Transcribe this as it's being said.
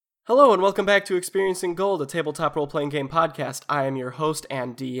Hello and welcome back to Experiencing Gold, a tabletop role-playing game podcast. I am your host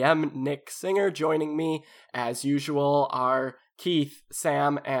and DM, Nick Singer. Joining me, as usual, are Keith,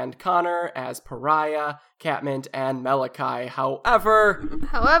 Sam, and Connor as Pariah, Catmint, and Malachi. However,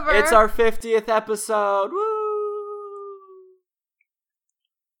 it's our 50th episode. Woo!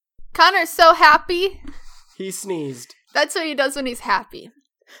 Connor's so happy. He sneezed. That's what he does when he's happy.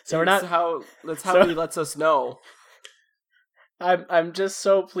 So we're not. That's how he lets us know. I'm just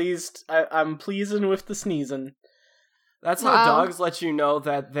so pleased. I'm pleasing with the sneezing. That's how dogs let you know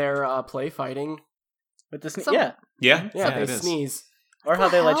that they're play fighting. With the Yeah, they sneeze. Or how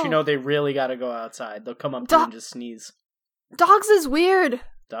they let you know they really got to go outside. They'll come up to you and just sneeze. Dogs is weird.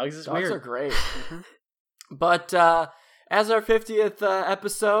 Dogs are great. But as our 50th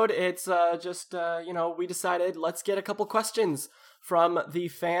episode, it's just we decided let's get a couple questions from the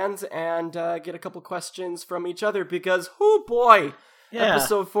fans and get a couple questions from each other because, oh boy,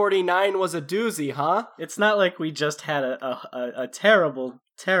 episode 49 was a doozy, huh? It's not like we just had a terrible,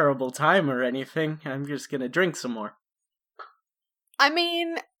 terrible time or anything. I'm just gonna drink some more. I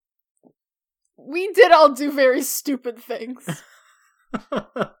mean, we did all do very stupid things.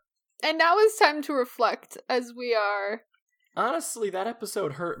 And now it's time to reflect as we are... Honestly, that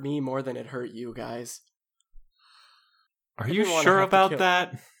episode hurt me more than it hurt you guys. Are you sure about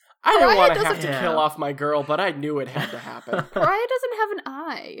that? I didn't want to have to kill off my girl, but I knew it had to happen. Pariah doesn't have an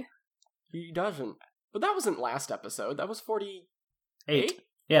eye. He doesn't. But that wasn't last episode. That was 48?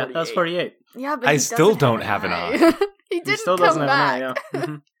 Yeah, that was 48. Yeah, but I still don't have an eye. He didn't still come doesn't back. have an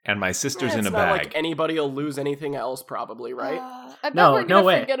eye, yeah. And my sister's in a It's not bag. like anybody will lose anything else, probably, right? I bet we're no gonna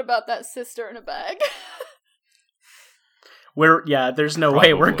way. forget about that sister in a bag. There's no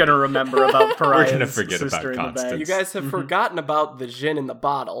way we're gonna remember about Pariah's We're gonna forget sister about in the bag. Constance. You guys have forgotten about the gin in the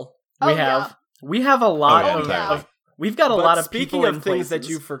bottle. We have. We have a lot of we've got a lot of speaking people of in things that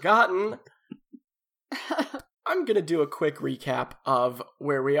places. you've forgotten, I'm gonna do a quick recap of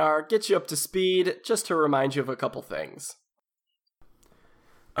where we are, get you up to speed, just to remind you of a couple things.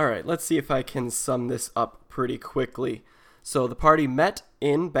 Alright, let's see if I can sum this up pretty quickly. So the party met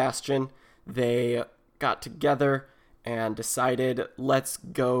in Bastion, they got together and decided, let's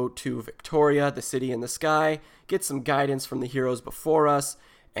go to Victoria, the city in the sky, get some guidance from the heroes before us,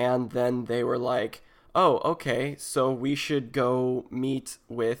 and then they were like, oh, okay, so we should go meet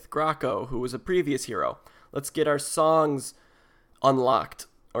with Graco, who was a previous hero. Let's get our songs unlocked,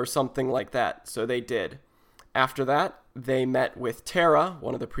 or something like that. So they did. After that, they met with Terra,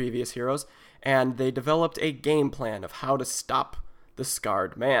 one of the previous heroes, and they developed a game plan of how to stop the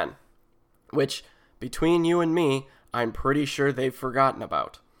Scarred Man, which, between you and me, I'm pretty sure they've forgotten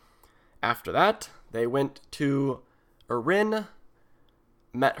about. After that, they went to Erin,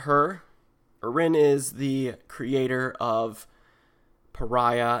 met her. Erin is the creator of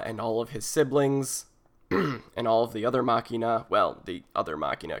Pariah and all of his siblings, and all of the other Machina. Well, the other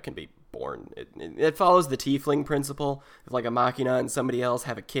Machina can be born. It follows the Tiefling principle. If like a Machina and somebody else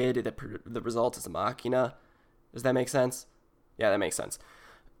have a kid, the result is a Machina. Does that make sense? Yeah, that makes sense.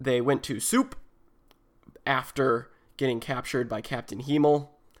 They went to Soup after getting captured by Captain Hemel.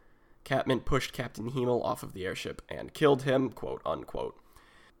 Catmint pushed Captain Hemel off of the airship and killed him, quote unquote.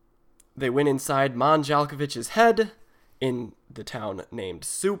 They went inside Mon Jalkovich's head in the town named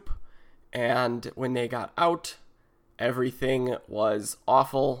Soup, and when they got out, everything was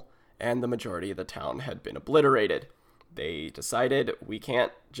awful, and the majority of the town had been obliterated. They decided, we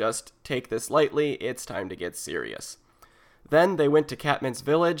can't just take this lightly, it's time to get serious. Then they went to Catmint's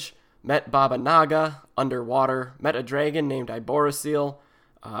village, met Baba Naga underwater, met a dragon named Iborosil.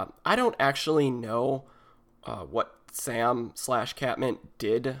 I don't actually know what Sam/Catmint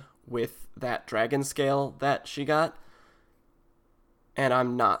did with that dragon scale that she got, and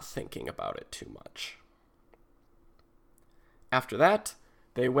I'm not thinking about it too much. After that,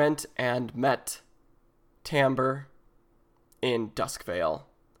 they went and met Tamber in Duskvale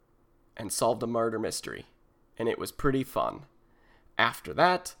and solved a murder mystery, and it was pretty fun. After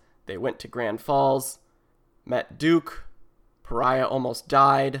that, they went to Grand Falls, met Duke, Pariah almost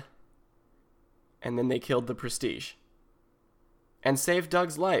died, and then they killed the Prestige. And saved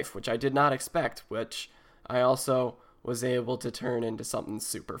Doug's life, which I did not expect, which I also was able to turn into something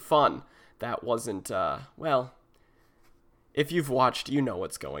super fun. That wasn't, if you've watched, you know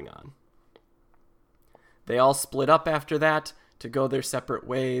what's going on. They all split up after that to go their separate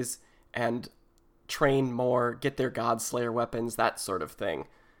ways and train more, get their Godslayer weapons, that sort of thing.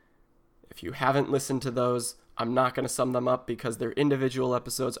 If you haven't listened to those, I'm not going to sum them up because their individual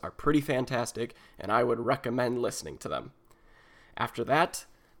episodes are pretty fantastic, and I would recommend listening to them. After that,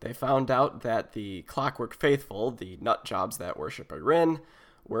 they found out that the Clockwork Faithful, the nut jobs that worship Erin,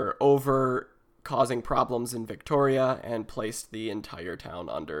 were over causing problems in Victoria and placed the entire town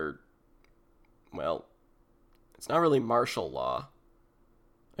under, well, it's not really martial law.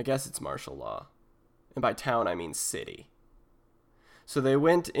 I guess it's martial law. And by town, I mean city. So they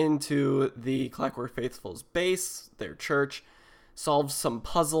went into the Clockwork Faithful's base, their church, solved some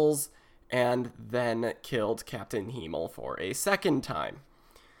puzzles, and then killed Captain Himmel for a second time.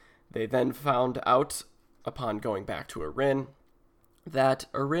 They then found out, upon going back to Erin, that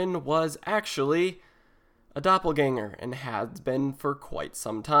Erin was actually a doppelganger and had been for quite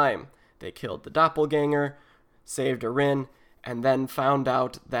some time. They killed the doppelganger, saved Erin, and then found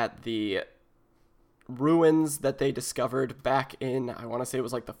out that the ruins that they discovered back in, I want to say it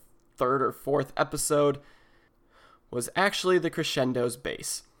was like the 3rd or 4th episode, was actually the Crescendo's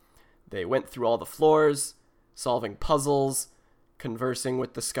base. They went through all the floors, solving puzzles, conversing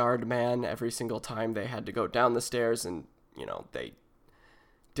with the scarred man every single time they had to go down the stairs, and, they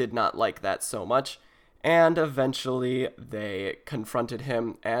did not like that so much. And eventually they confronted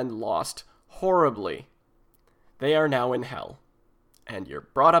him and lost horribly. They are now in hell, and you're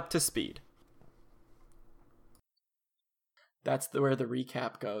brought up to speed. That's where the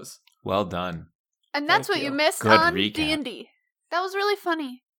recap goes. Well done. And that's Thank what you you. missed Good on recap. D&D. That was really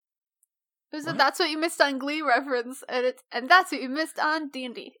funny. It was a What? That's What You Missed on Glee reference, and that's what you missed on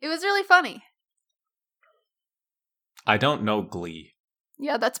D&D. It was really funny. I don't know Glee.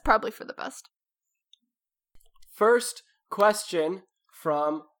 Yeah, that's probably for the best. First question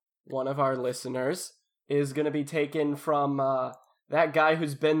from one of our listeners is going to be taken from that guy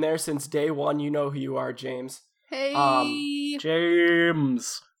who's been there since day one. You know who you are, James. Hey,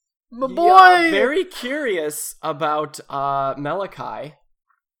 James. my Yeah, boy! very curious about Malachi.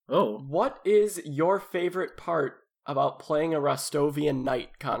 Oh. What is your favorite part about playing a Rostovian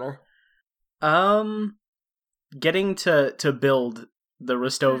knight, Connor? Getting to build the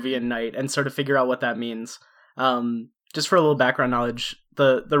Rostovian Knight and sort of figure out what that means. Just for a little background knowledge,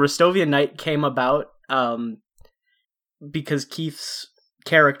 the Rostovian Knight came about because Keith's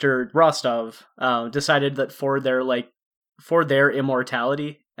character Rostov decided that for their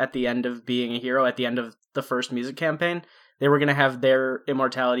immortality at the end of being a hero, at the end of the first music campaign, they were going to have their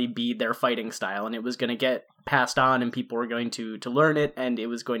immortality be their fighting style, and it was going to get passed on, and people were going to learn it, and it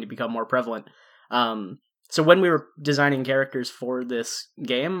was going to become more prevalent. So when we were designing characters for this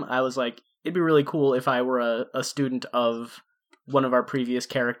game, I was like, it'd be really cool if I were a student of one of our previous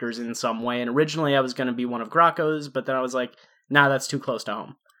characters in some way. And originally I was going to be one of Graco's, but then I was like, nah, that's too close to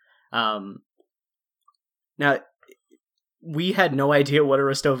home. Now, we had no idea what a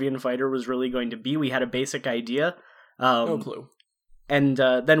Rostovian fighter was really going to be. We had a basic idea. No clue. And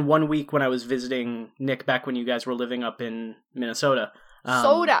then one week when I was visiting Nick back when you guys were living up in Minnesota.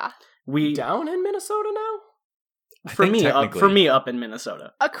 Soda. We Down in Minnesota now? for me up in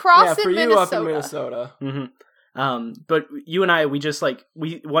Minnesota. Across for in you Minnesota. up in Minnesota. Mm-hmm. But you and I,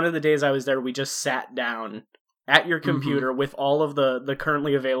 one of the days I was there, we just sat down at your computer with all of the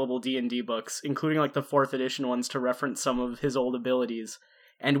currently available D&D books, including like the 4th edition ones to reference some of his old abilities.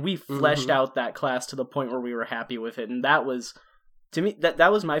 And we fleshed out that class to the point where we were happy with it. And that was, to me,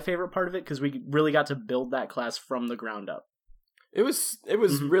 that was my favorite part of it, because we really got to build that class from the ground up. It was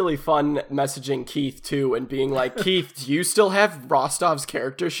really fun messaging Keith too and being like, Keith, do you still have Rostov's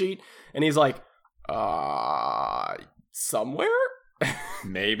character sheet? And he's like, somewhere?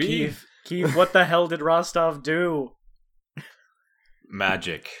 Maybe. Keith, what the hell did Rostov do?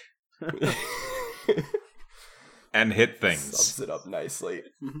 Magic. And hit things. Sums it up nicely.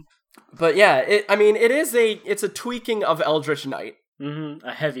 But yeah, it's a tweaking of Eldritch Knight.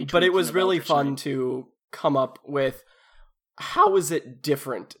 A heavy But it tweaking was of really Eldritch fun Knight. to come up with how is it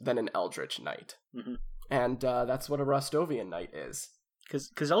different than an Eldritch Knight? And that's what a Rostovian Knight is.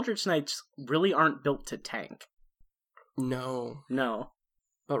 Because Eldritch Knights really aren't built to tank. No.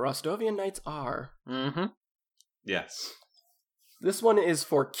 But Rostovian Knights are. Yes. This one is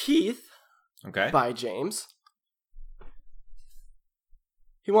for Keith Okay. by James.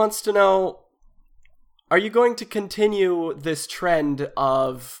 He wants to know, are you going to continue this trend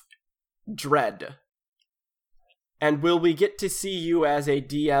of dread? And will we get to see you as a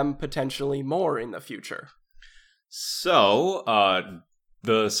DM potentially more in the future? So,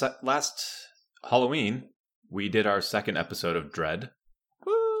 last Halloween, we did our 2nd episode of Dread.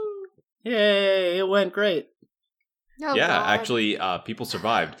 Woo! Yay, it went great. Oh, yeah, God. actually, people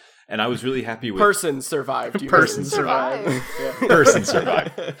survived. And I was really happy with... Person survived. You Person mean. survived. Person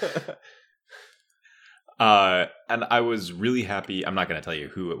survived. And I was really happy. I'm not going to tell you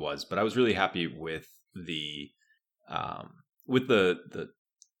who it was, but I was really happy with the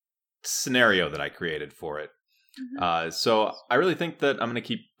scenario that I created for it. So I really think that I'm going to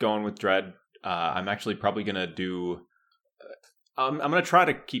keep going with Dread. I'm actually probably going to do... I'm going to try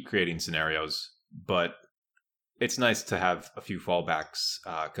to keep creating scenarios, but it's nice to have a few fallbacks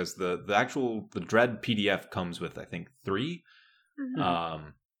because the Dread PDF comes with, I think, 3. Mm-hmm.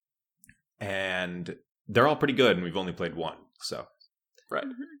 And they're all pretty good, and we've only played 1. So, Right.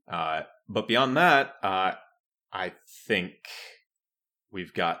 But beyond that, I think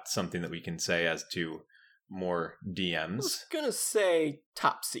we've got something that we can say as to more I DMs. was gonna say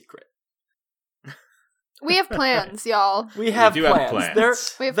top secret. We have plans, y'all. We have do have plans.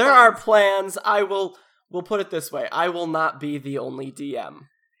 plans. We have There plans. are plans. We'll put it this way. I will not be the only DM.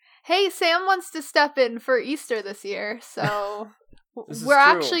 Hey, Sam wants to step in for Easter this year, so This is we're true.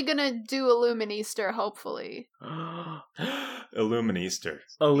 actually gonna do Illumin-Easter, hopefully. Illumin-Easter.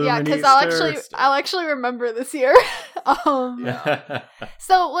 Yeah, because I'll actually remember this year.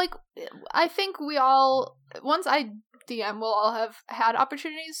 So, like, I think we all, once I DM, we'll all have had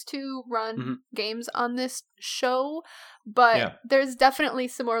opportunities to run games on this show, but there's definitely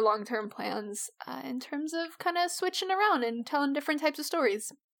some more long-term plans in terms of kind of switching around and telling different types of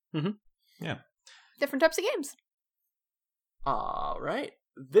stories. Yeah. Different types of games. All right.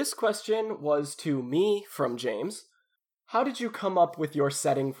 This question was to me from James. How did you come up with your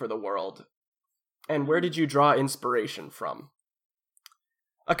setting for the world? And where did you draw inspiration from?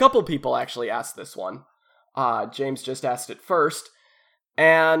 A couple people actually asked this one. James just asked it first.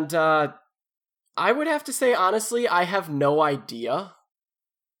 And I would have to say, honestly, I have no idea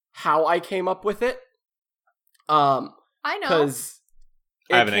how I came up with it. I know. Because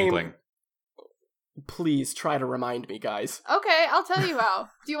I have an inkling. Please try to remind me, guys. Okay, I'll tell you how.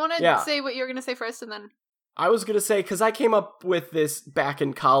 Do you want to say what you're going to say first and then... I was going to say, because I came up with this back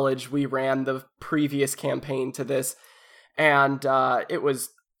in college. We ran the previous campaign to this, and it was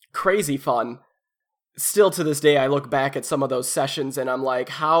crazy fun. Still to this day, I look back at some of those sessions, and I'm like,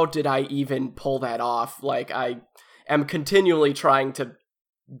 how did I even pull that off? Like, I am continually trying to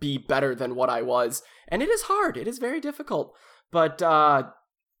be better than what I was, and it is hard. It is very difficult, but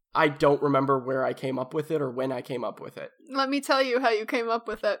I don't remember where I came up with it or when I came up with it. Let me tell you how you came up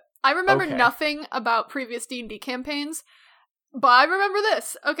with it. I remember Okay. nothing about previous D&D campaigns, but I remember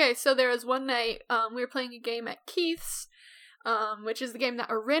this. Okay, so there was one night, we were playing a game at Keith's, which is the game that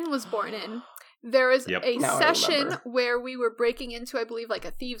Arin was born in. There was a Now I session remember. where we were breaking into, I believe, like a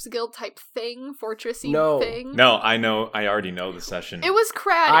Thieves Guild type thing, fortressy No. thing. No, I know. I already know the session. It was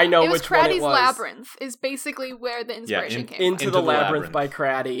Craddy. I know it was which one it Craddy's was. Labyrinth, is basically where the inspiration came Into from. the Labyrinth by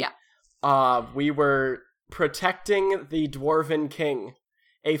Craddy. Yeah. We were protecting the Dwarven King.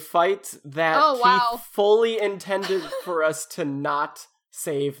 A fight that Oh, Keith wow. fully intended for us to not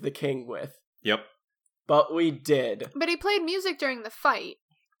save the king with. Yep. But we did. But he played music during the fight,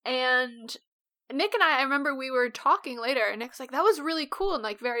 and Nick and I remember we were talking later, and Nick's like, that was really cool and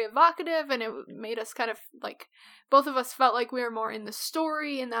like very evocative, and it made us kind of like, both of us felt like we were more in the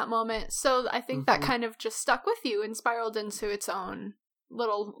story in that moment. So I think that kind of just stuck with you and spiraled into its own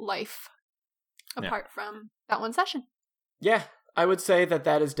little life apart from that one session. Yeah, I would say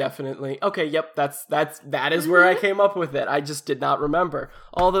that is definitely... Okay, yep, that is where I came up with it. I just did not remember.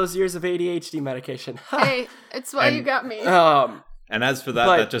 All those years of ADHD medication. Hey, it's why you And- got me. And as for that,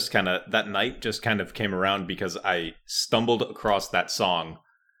 But- that night just kind of came around because I stumbled across that song,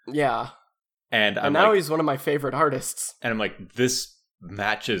 Yeah. and And now he's one of my favorite artists. I'm like, this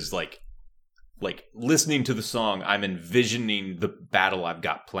matches like listening to the song. I'm envisioning the battle I've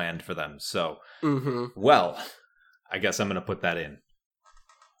got planned for them. So, well, I guess I'm gonna put that in.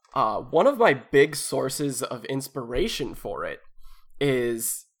 One of my big sources of inspiration for it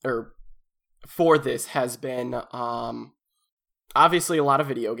for this has been, obviously a lot of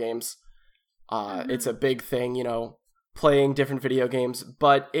video games. It's a big thing, playing different video games,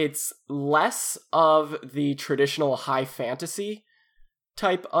 but it's less of the traditional high fantasy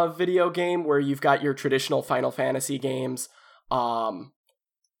type of video game where you've got your traditional Final Fantasy games.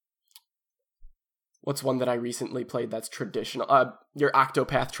 What's one that I recently played that's traditional? Your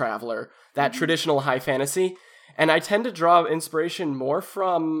Octopath Traveler, that traditional high fantasy. And I tend to draw inspiration more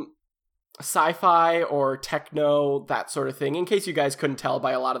from sci-fi or techno, that sort of thing. In case you guys couldn't tell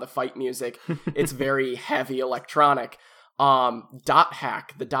by a lot of the fight music, it's very heavy electronic. Dot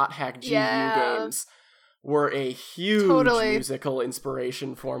Hack, the Dot Hack GU games were a huge musical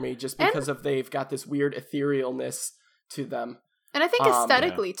inspiration for me just because they've got this weird etherealness to them. And I think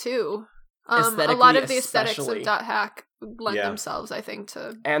aesthetically too. A Aesthetically, lot of the aesthetics especially. of Dot Hack lend themselves, I think,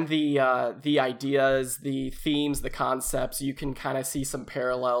 to... And the ideas, the themes, the concepts, you can kind of see some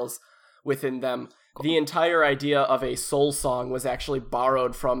parallels within them. Cool. The entire idea of a soul song was actually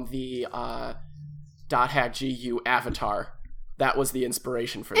borrowed from the .hack.gu avatar. That was the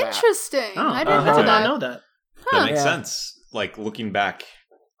inspiration for that. Interesting. Oh, I didn't I know did that. not know that. That makes Yeah. sense. Like looking back,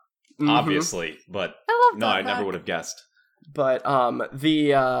 Mhm. obviously, but I love no, that I never fact. would have guessed. But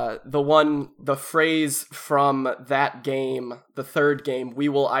the phrase from that game, the third game, we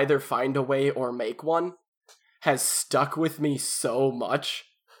will either find a way or make one, has stuck with me so much.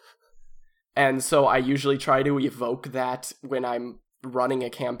 And so I usually try to evoke that when I'm running a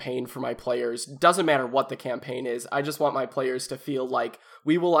campaign for my players. Doesn't matter what the campaign is. I just want my players to feel like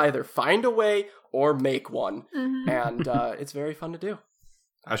we will either find a way or make one. Mhm. And it's very fun to do.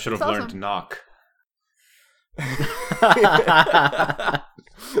 I should have That's learned awesome. to knock.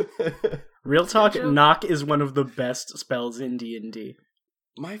 Real talk, Good joke. knock is one of the best spells in D&D.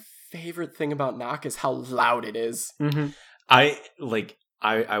 My favorite thing about knock is how loud it is. Mm-hmm.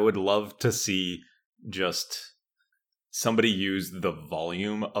 I would love to see just somebody use the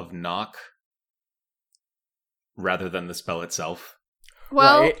volume of knock rather than the spell itself.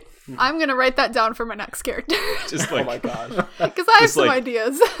 Well, right? I'm gonna write that down for my next character Just Oh like my gosh. because I have Just some like-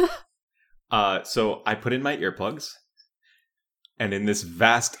 ideas. So I put in my earplugs, and in this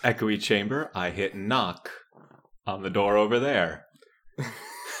vast echoey chamber, I hit knock on the door over there.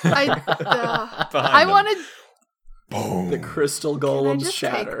 I Behind them. wanted. Boom. The crystal Can I golems just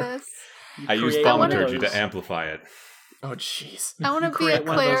shatter. take this? I used Create one of thaumaturgy those. to amplify it. Oh jeez. I want to be a Create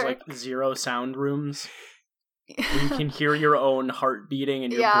one of those cleric. like zero sound rooms where you can hear your own heart beating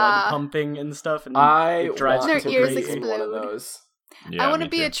and your Yeah. blood pumping and stuff. And I it drives want Their to ears create one of explode. those. Yeah, I want to me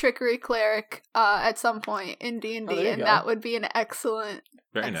be too. a trickery cleric at some point in D&D, Oh, there you and go. that would be an excellent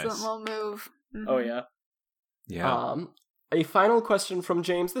Very excellent nice. little move. Mhm. Oh yeah. Yeah. A final question from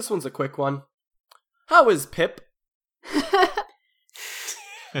James. This one's a quick one. How is Pip?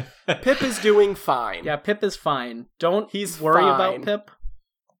 Pip is doing fine. Yeah, Pip is fine. Don't He's worry fine. about Pip.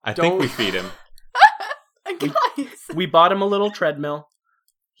 I think we don't- feed him. Guys, We bought him a little treadmill.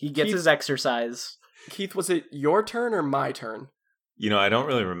 He gets Keith- his exercise. Keith, was it your turn or my turn? You know, I don't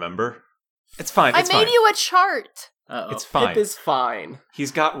really remember. It's fine. I It's made fine. you a chart, Uh-oh. It's fine. Pip is fine.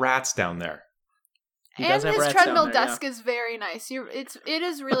 He's got rats down there. He and does have his rats down treadmill there, yeah. desk is very nice. It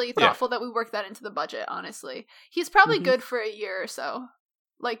is really Yeah. thoughtful that we worked that into the budget. Honestly, he's probably Mhm. good for a year or so.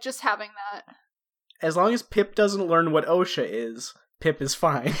 Like just having that. As long as Pip doesn't learn what OSHA is, Pip is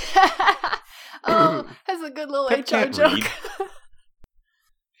fine. Oh, has a good little Pip HR can't joke. read.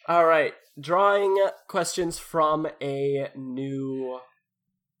 All right. Drawing questions from a new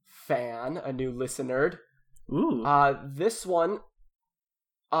fan, a new listener. Ooh. This one,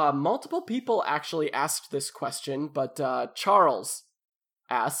 multiple people actually asked this question, but Charles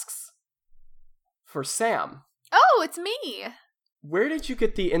asks for Sam. Oh, it's me. Where did you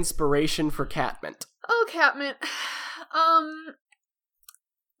get the inspiration for Catmint? Oh, Catmint.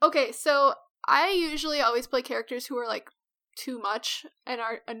 Okay, so I usually always play characters who are like too much and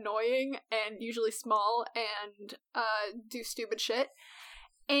are annoying and usually small and do stupid shit.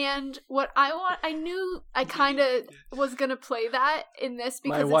 And what I knew I kind of was gonna play that in this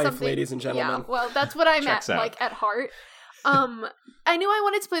because My it's wife, something, ladies and gentlemen. Yeah, well, that's what I'm Checks at, out. like at heart. I knew I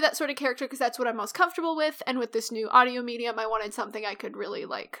wanted to play that sort of character because that's what I'm most comfortable with, and with this new audio medium, I wanted something I could really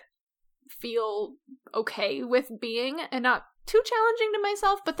like feel okay with being and not too challenging to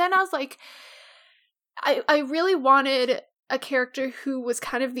myself. But then I was like, I really wanted a character who was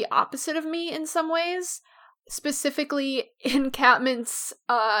kind of the opposite of me in some ways, specifically in Catmint's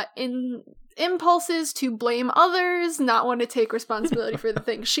impulses to blame others, not want to take responsibility for the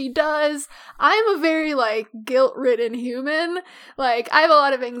things she does. I'm a very like guilt-ridden human. Like I have a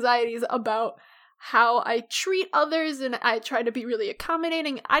lot of anxieties about how I treat others, and I try to be really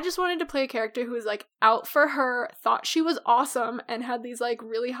accommodating. I just wanted to play a character who was like out for her, thought she was awesome, and had these like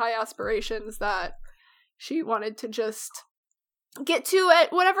really high aspirations that she wanted to just get to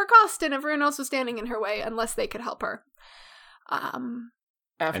at whatever cost, and everyone else was standing in her way unless they could help her.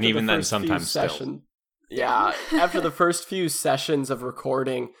 After And even the then, first few sometimes still. session- Yeah, after the first few sessions of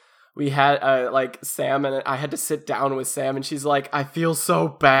recording, we had like Sam, and I had to sit down with Sam, and she's like, "I feel so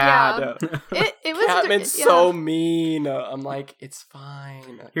bad. It was Catmint's yeah. so mean." I'm like, "It's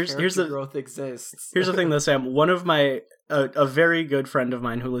fine. Here's Character the- growth exists." Here's the thing though, Sam. One of my a very good friend of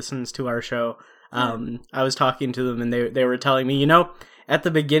mine who listens to our show, I was talking to them and they were telling me, at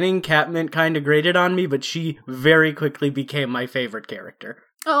the beginning Catmint kind of grated on me, but she very quickly became my favorite character.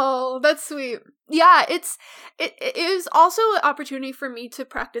 Oh, that's sweet. Yeah, it is also an opportunity for me to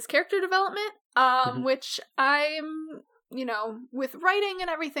practice character development, which I'm, with writing and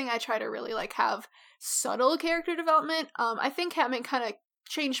everything, I try to really like have subtle character development. I think Catmint kind of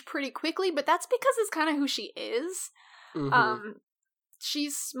changed pretty quickly, but that's because it's kind of who she is. Mhm.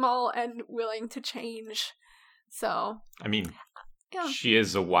 she's small and willing to change. So, I mean, yeah. she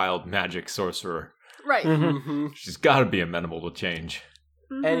is a wild magic sorcerer. Right. Mm-hmm. She's got to be amenable to change.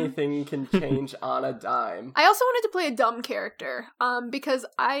 Mhm. Anything can change on a dime. I also wanted to play a dumb character, because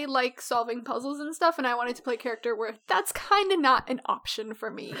I like solving puzzles and stuff, and I wanted to play a character where that's kind of not an option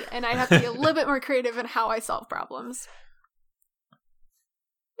for me, and I have to be a little bit more creative in how I solve problems.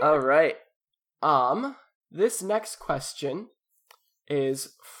 All right. This next question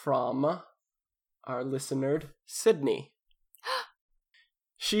is from our listener, Sydney.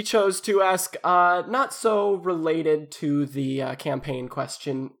 She chose to ask, not so related to the campaign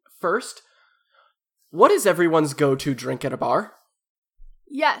question first. What is everyone's go-to drink at a bar?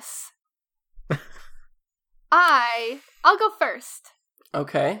 Yes. I'll go first.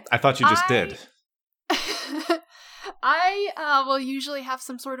 Okay. I thought you just did. I will usually have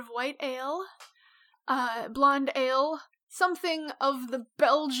some sort of white ale, blonde ale, something of the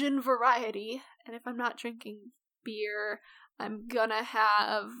Belgian variety. And if I'm not drinking beer, I'm gonna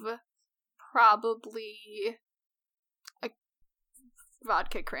have probably a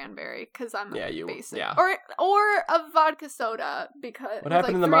vodka cranberry, because I'm basic. Yeah. Or a vodka soda, because What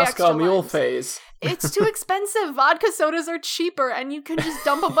happened in the 3 Moscow extra Mule limes. phase? It's too expensive. Vodka sodas are cheaper, and you can just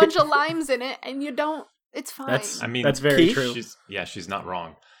dump a bunch of limes in it, and you don't. It's fine. I mean, that's very Keith? true. She's not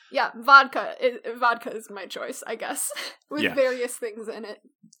wrong. Yeah, vodka. Vodka is my choice, I guess, with Yeah. various things in it.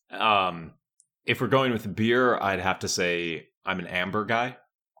 If we're going with beer, I'd have to say I'm an amber guy.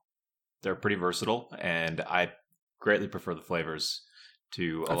 They're pretty versatile, and I greatly prefer the flavors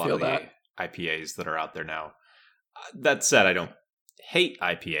to a I lot feel of the that. IPAs that are out there now. That said, I don't hate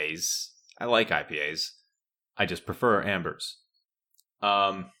IPAs. I like IPAs. I just prefer ambers.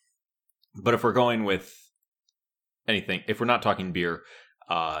 But if we're going with anything, if we're not talking beer,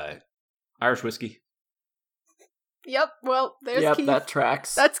 Irish whiskey. Yep, well, there's Keith. That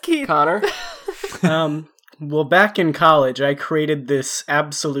tracks. That's Keith. Connor? Well, back in college, I created this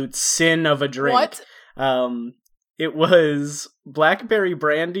absolute sin of a drink. What? It was blackberry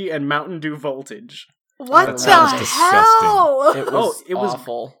brandy and Mountain Dew Voltage. What That the sounds hell? It was it was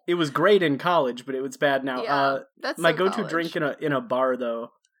awful. It was great in college, but it was bad now. Yeah, that's My so go-to college. drink in a bar,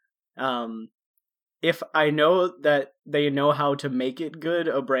 though, if I know that they know how to make it good,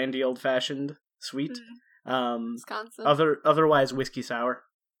 a brandy old fashioned sweet. Wisconsin. Otherwise, whiskey sour.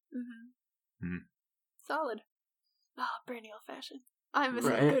 Solid. Oh, brandy old fashioned. I miss a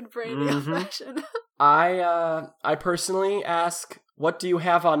Right. good brandy old fashioned. I personally ask, what do you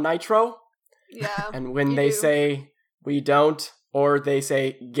have on Nitro? Yeah. And when you they do. say we don't, or they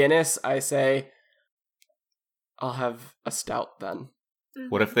say Guinness, I say, I'll have a stout then.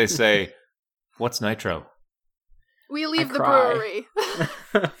 What if they say, "What's nitro?" We leave I the cry. brewery.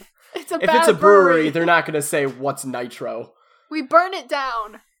 It's a If bad it's a brewery, they're not going to say, what's Nitro? We burn it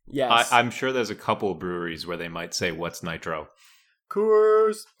down. Yes. I'm sure there's a couple of breweries where they might say, "What's nitro?"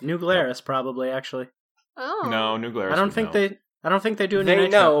 Coors. New Glarus, probably, actually. Oh. No, New Glarus. I don't would think know. they do any They nitro.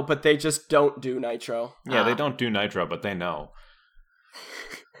 know, but they just don't do Nitro. Yeah, they don't do nitro, but they know.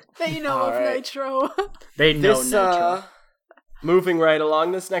 They know All of right. Nitro. They know This, nitro. moving right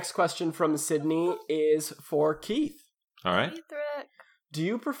along, this next question from Sydney is for Keith. All right. Do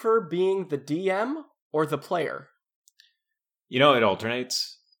you prefer being the DM or the player? You know, it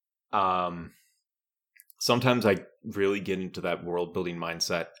alternates. Sometimes I really get into that world building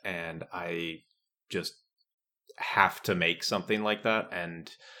mindset, and I just have to make something like that,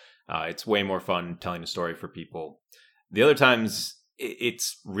 and it's way more fun telling a story for people. The other times,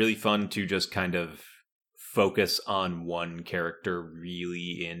 it's really fun to just kind of focus on one character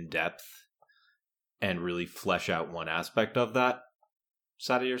really in depth and really flesh out one aspect of that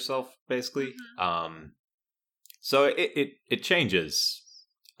side of yourself, basically. So it changes.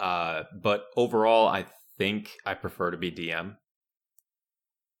 But overall, I think I prefer to be DM.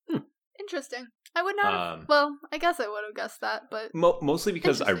 Interesting. I would not have, well, I guess I would have guessed that, but Mostly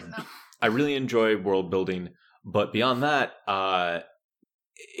because interesting, though. I really enjoy world building, but beyond that,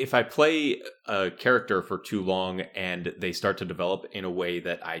 if I play a character for too long and they start to develop in a way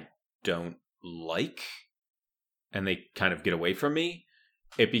that I don't like, and they kind of get away from me,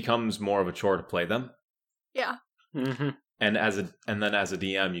 it becomes more of a chore to play them. Yeah. Mm-hmm. And then as a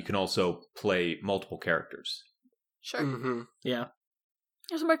DM, you can also play multiple characters. Sure. Mm-hmm. Yeah.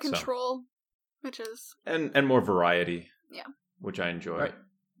 There's more control, which is... And more variety. Yeah. Which I enjoy. Right.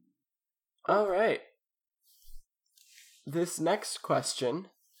 All right. This next question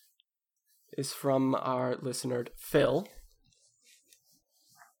is from our listener, Phil.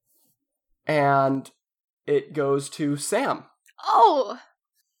 And it goes to Sam. Oh!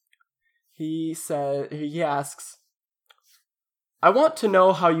 He asks, I want to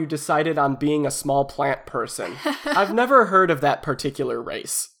know how you decided on being a small plant person. I've never heard of that particular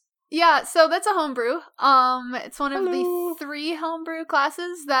race. Yeah, so that's a homebrew. It's one of Hello. the 3 homebrew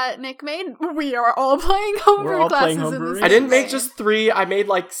classes that Nick made. We are all playing homebrew classes in homebrew. this I didn't make campaign. just 3, I made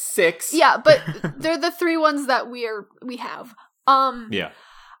like 6. Yeah, but they're the 3 ones that we have. Yeah.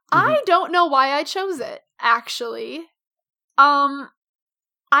 I don't know why I chose it, actually. I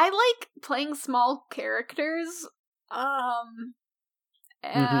like playing small characters.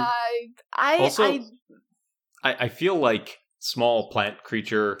 I feel like small plant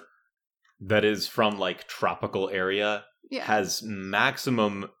creature that is from like tropical area Yeah. has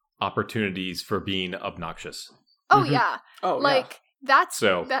maximum opportunities for being obnoxious. Oh Mhm. yeah. Oh, Like that's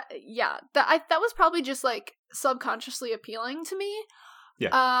So- that was probably just like subconsciously appealing to me. Yeah.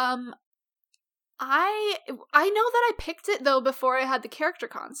 I know that I picked it though before I had the character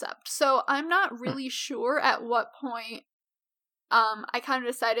concept. So I'm not really sure at what point I kind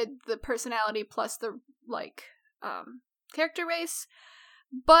of decided the personality plus the like character race.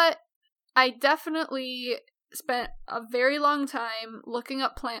 But I definitely spent a very long time looking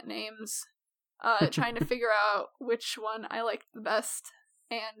up plant names, trying to figure out which one I liked the best.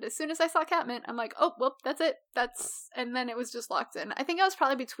 And as soon as I saw Catmint, I'm like, oh, whoop, that's it. And then it was just locked in. I think I was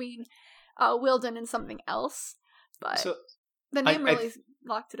probably between Wilden and something else, but So the name I really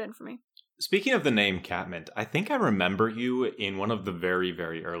locked it in for me. speaking of the name Catmint, I think I remember you in one of the very,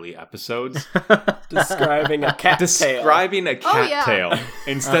 very early episodes describing a cat tail. describing a cat yeah. tail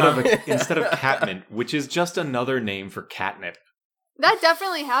instead of Catmint, which is just another name for catnip. That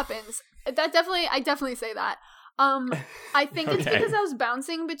definitely happens. I definitely say that. I think it's Okay. because I was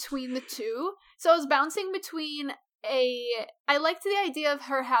bouncing between the two. So I was bouncing between I liked the idea of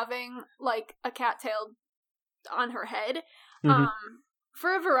her having like a cattail on her head, Mhm.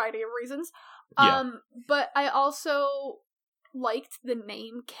 for a variety of reasons. Yeah. But I also liked the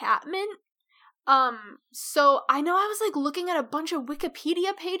name Catmint. So I know I was like looking at a bunch of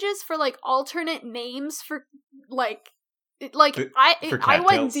Wikipedia pages for like alternate names for like For I went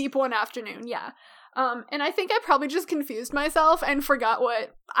cattails? deep one afternoon, yeah. And I think I probably just confused myself and forgot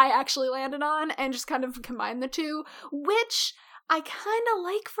what I actually landed on and just kind of combined the two, which I kind of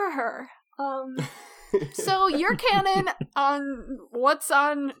like for her. So your canon on what's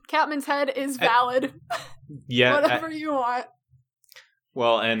on Catmint's head is valid. Yeah. Whatever you want.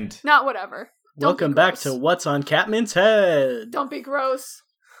 Well, and Not whatever. Don't Welcome be back gross. to What's on Catmint's Head. Don't be gross.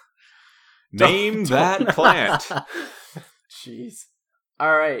 name that plant. Jeez.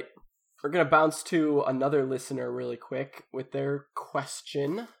 All right. We're going to bounce to another listener really quick with their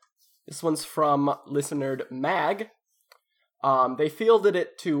question. This one's from listener Mag. They fielded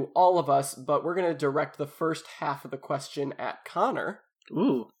it to all of us, but we're going to direct the first half of the question at Connor.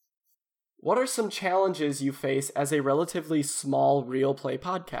 Ooh. What are some challenges you face as a relatively small real play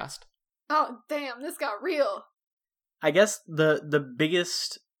podcast? Oh, damn, this got real. I guess the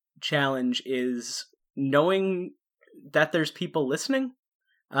biggest challenge is knowing that there's people listening.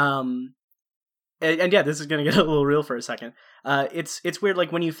 And yeah, this is gonna get a little real for a second. It's weird,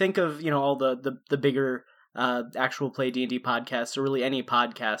 like when you think of, all the bigger actual play D&D podcasts, or really any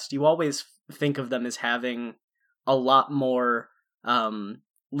podcast, you always think of them as having a lot more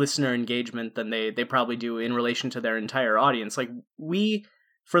listener engagement than they probably do in relation to their entire audience. Like, we,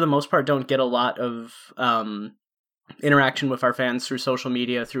 for the most part, don't get a lot of interaction with our fans through social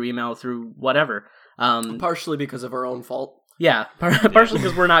media, through email, through whatever. Partially because of our own fault. Yeah, partially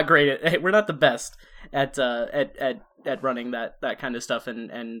because we're not great at, we're not the best at running that kind of stuff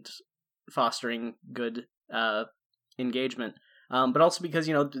and fostering good engagement. But also because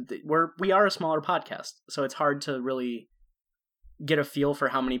we are a smaller podcast, so it's hard to really get a feel for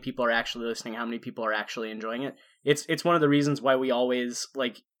how many people are actually listening, how many people are actually enjoying it. It's one of the reasons why we always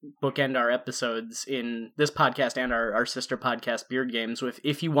bookend our episodes in this podcast and our sister podcast Beard Games with,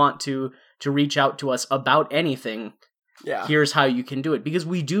 if you want to reach out to us about anything, Yeah. here's how you can do it. Because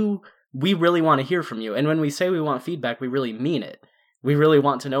we really want to hear from you. And when we say we want feedback, we really mean it. We really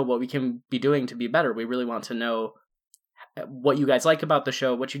want to know what we can be doing to be better. We really want to know what you guys like about the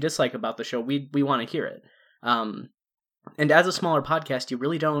show, what you dislike about the show. We want to hear it. And as a smaller podcast, you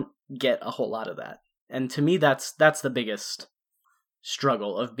really don't get a whole lot of that. And to me, that's the biggest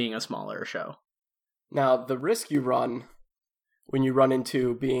struggle of being a smaller show. Now, the risk you run when you run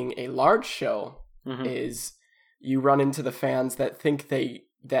into being a large show Mhm. is you run into the fans that think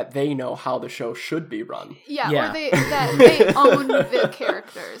that they know how the show should be run. Yeah, Yeah. or they own the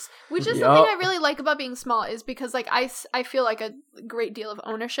characters, which is Yup. something I really like about being small, is because I feel like a great deal of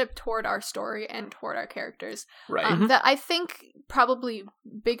ownership toward our story and toward our characters. Right. Mhm. That I think probably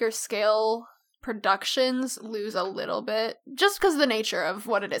bigger scale productions lose a little bit just because of the nature of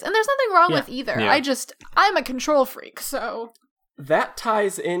what it is. And there's nothing wrong with either. Yeah. I'm a control freak, so... That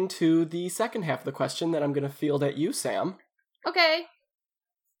ties into the second half of the question that I'm going to field at you, Sam. Okay,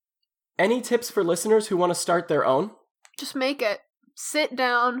 Any tips for listeners who want to start their own? just make it. Sit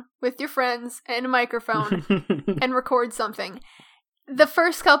down with your friends and a microphone and record something. The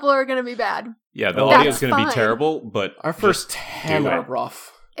first couple are going to be bad. Yeah, the That's audio is going to be fine. terrible, but Our first just 10 do are it.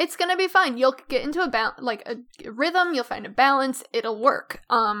 rough. It's going to be fine. You'll get into a rhythm, you'll find a balance, it'll work.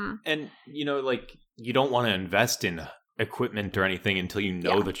 And, you don't want to invest in equipment or anything until you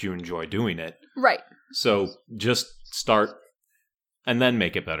know Yeah. that you enjoy doing it. Right. So just start and then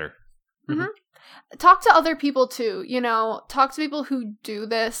make it better. Talk to other people too, talk to people who do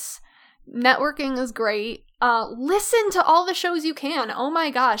this. Networking is great. Listen to all the shows you can. Oh my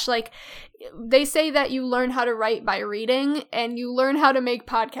gosh, they say that you learn how to write by reading and you learn how to make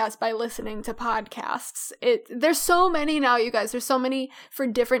podcasts by listening to podcasts. There's so many now, you guys. There's so many for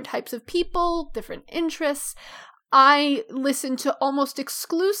different types of people, different interests. I listen to almost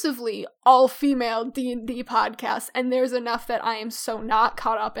exclusively all-female D&D podcasts, and there's enough that I am so not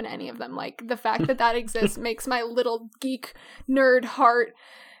caught up in any of them. The fact that exists makes my little geek nerd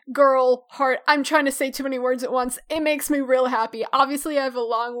girl heart, I'm trying to say too many words at once, it makes me real happy. Obviously, I have a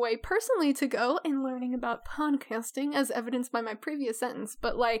long way personally to go in learning about podcasting, as evidenced by my previous sentence,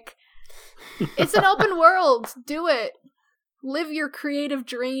 but, it's an open world. Do it. Live your creative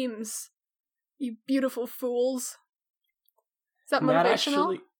dreams, you beautiful fools. Is that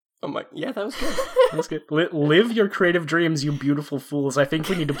motivational? Yeah, that was good. That's good. Live your creative dreams, you beautiful fools. I think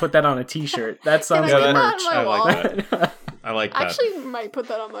we need to put that on a t-shirt. That sounds Can I like get merch. that on my wall? like that. I like that. Actually, might put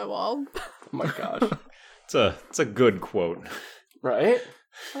that on my wall. Oh my gosh. It's a good quote. Right?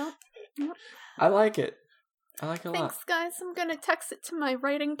 Well, yep. I like it. I like it a lot. Thanks, guys. I'm gonna text it to my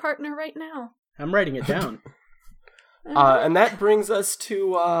writing partner right now. I'm writing it down. And that brings us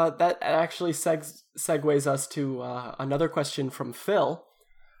to, that actually segues us to another question from Phil,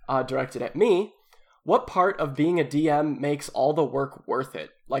 directed at me. What part of being a DM makes all the work worth it?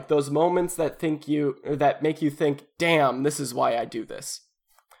 Like those moments that make you think, damn, this is why I do this.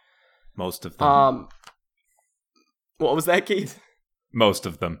 Most of them. What was that, Keith? Most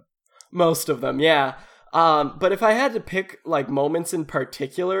of them. Most of them, yeah. But if I had to pick moments in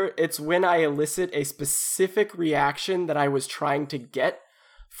particular, it's when I elicit a specific reaction that I was trying to get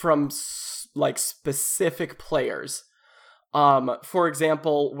from specific players. For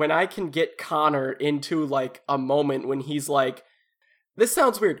example, when I can get Connor into a moment when he's like, this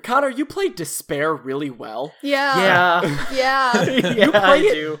sounds weird. Connor, you play Despair really well. Yeah. Yeah. You play I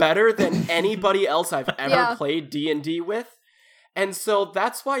it do. better than anybody else I've ever Yeah. played D&D with. And so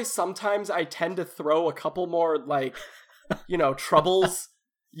that's why sometimes I tend to throw a couple more, troubles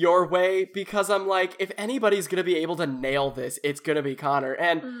your way, because I'm like, if anybody's going to be able to nail this, it's going to be Connor.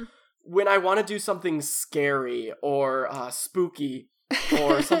 And when I want to do something scary or spooky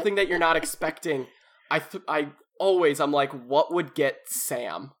or something that you're not expecting, I'm like, what would get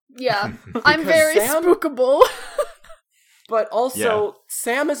Sam? Yeah. I'm very Sam- spookable. But also,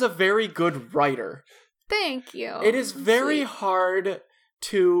 Sam is a very good writer. Thank you. It is very Sweet. hard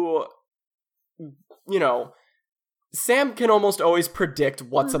to, Sam can almost always predict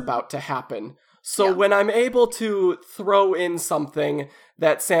what's about to happen. So Yeah. when I'm able to throw in something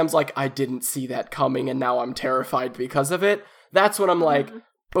that Sam's like, I didn't see that coming and now I'm terrified because of it, that's when I'm like,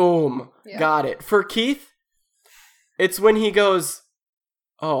 boom, Yeah. got it. For Keith, it's when he goes,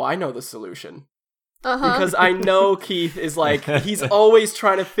 oh, I know the solution. Uh-huh. Because I know Keith is he's always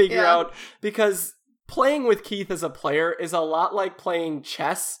trying to figure Yeah. out, because playing with Keith as a player is a lot like playing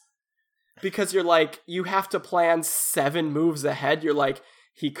chess, because you have to plan 7 moves ahead. You're like,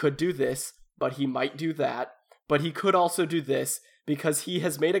 he could do this, but he might do that, but he could also do this, because he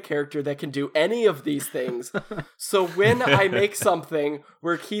has made a character that can do any of these things. So when I make something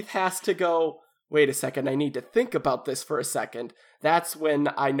where Keith has to go, wait a second, I need to think about this for a second, that's when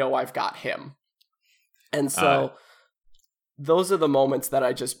I know I've got him. And so those are the moments that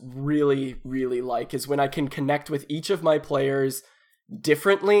I just really, really like, is when I can connect with each of my players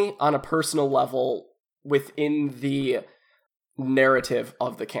differently on a personal level within the narrative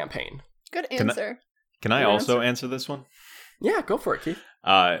of the campaign. Good answer. Can I Good also answer. answer this one? Yeah, go for it, Keith.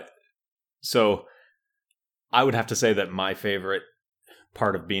 So I would have to say that my favorite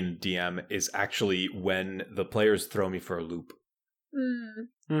part of being a DM is actually when the players throw me for a loop.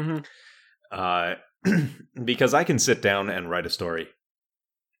 Because I can sit down and write a story.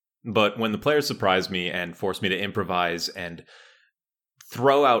 But when the players surprise me and force me to improvise and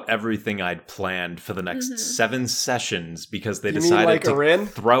throw out everything I'd planned for the next 7 sessions because they You mean decided like to a Rin?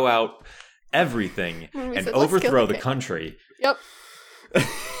 throw out everything When we and said, "Let's kill overthrow the the king." country. Yep.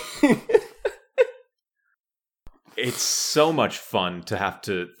 It's so much fun to have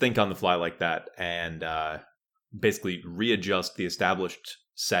to think on the fly like that and basically readjust the established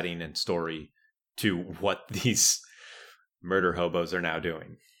setting and story to what these murder hobos are now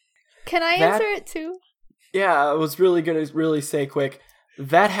doing. Can I That- answer it too? Yeah, I was really going to really say quick.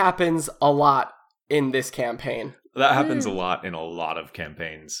 That happens a lot in this campaign. That happens a lot in a lot of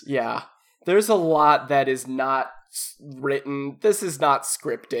campaigns. Yeah. There's a lot that is not written. This is not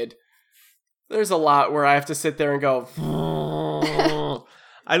scripted. There's a lot where I have to sit there and go,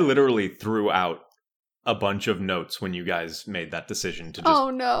 I literally threw out a bunch of notes when you guys made that decision to just Oh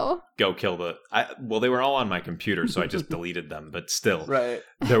no. go kill the... well, they were all on my computer, so I just deleted them, but still. right.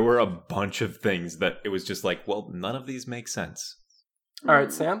 There were a bunch of things that it was just like, well, none of these make sense. All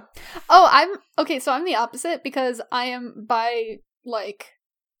right, Sam? Oh, so I'm the opposite because I am by like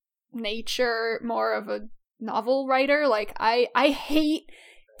nature more of a novel writer. Like I hate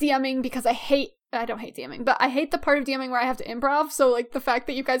DMing because I don't hate DMing, but I hate the part of DMing where I have to improv. So like the fact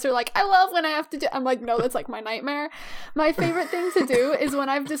that you guys are like, I love when I have to do, I'm like, no, that's like my nightmare. My favorite thing to do is when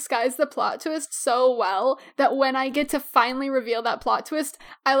I've disguised the plot twist so well that when I get to finally reveal that plot twist,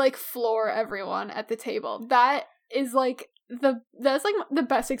 I like floor everyone at the table. That is like that's like the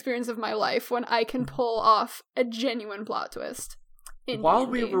best experience of my life when I can pull off a genuine plot twist. While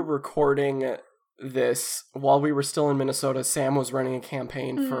we D&D. were recording this, while we were still in Minnesota, Sam was running a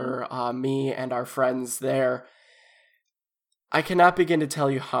campaign for me and our friends there. I cannot begin to tell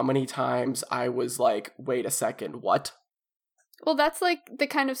you how many times I was like, wait a second, what? Well, that's like the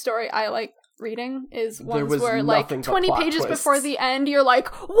kind of story I like reading is There ones was where like nothing but 20 plot pages twists. before the end you're like,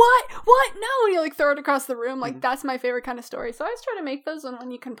 what no, and you like throw it across the room. Like that's my favorite kind of story, so I always try to make those, and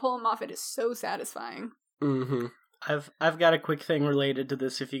when you can pull them off, it is so satisfying. Mm-hmm. I've got a quick thing related to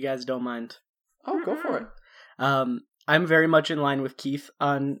this if you guys don't mind. Oh, go for it. I'm very much in line with Keith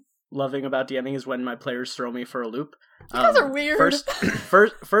on loving about DMing is when my players throw me for a loop. You guys are weird. First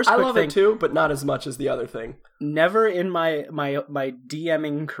I quick love thing. it too, but not as much as the other thing. Never in my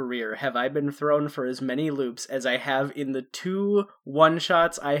DMing career have I been thrown for as many loops as I have in the 2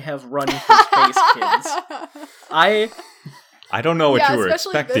 one-shots I have run for Space Kids. I don't know what Yeah, you were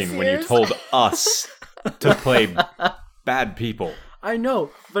especially expecting this when you year's. told us to play bad people. I know,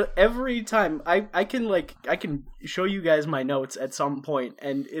 but every time I can show you guys my notes at some point,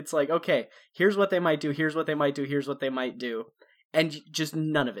 and it's like, okay, here's what they might do, here's what they might do, here's what they might do, and just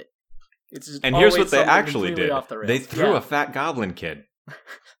none of it. It's just And here's always what they something actually completely did. off the rails. They threw Yeah. a fat goblin kid.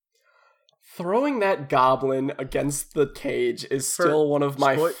 Throwing that goblin against the cage is still one of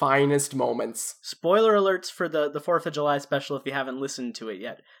my Spoil- finest moments. Spoiler alerts for the 4th of July special if you haven't listened to it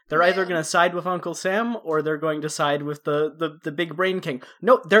yet. They're either Man. going to side with Uncle Sam or they're going to side with the big brain king.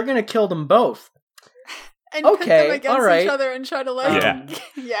 No, they're going to kill them both. And pit Okay, them against alright. each other and try to like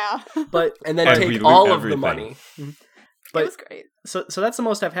yeah. But And then And we take loot all of everything. the money. But- It was great. so that's the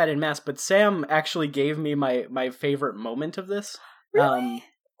most I've had in mass, but Sam actually gave me my favorite moment of this. Really?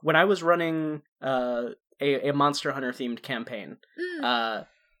 When I was running a Monster Hunter themed campaign,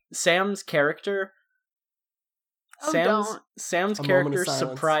 Sam's character Oh, don't. Sam's A moment character of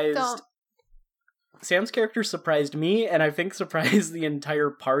silence. surprised Don't. Sam's character surprised me, and I think surprised the entire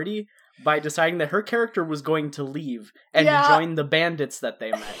party by deciding that her character was going to leave and Yeah. join the bandits that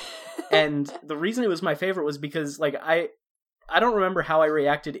they met. And the reason it was my favorite was because like I don't remember how I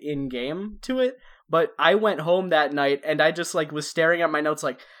reacted in game to it, but I went home that night and I just like was staring at my notes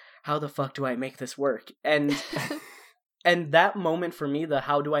like, how the fuck do I make this work? And and that moment for me, the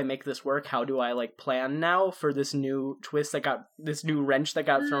how do I make this work? How do I like plan now for this new twist that got this new wrench that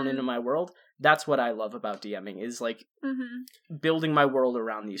got thrown into my world? That's what I love about DMing is like building my world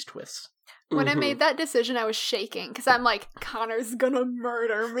around these twists. When I Mhm. made that decision, I was shaking because I'm like, Connor's gonna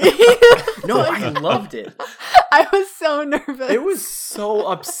murder me. No, Like, I loved it. I was so nervous. It was so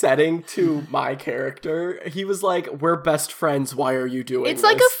upsetting to my character. He was like, "We're best friends. Why are you doing It's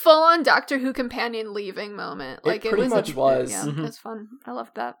like a this?" full-on Doctor Who companion leaving moment. Like pretty was much was. Yeah, Mhm. it was fun. I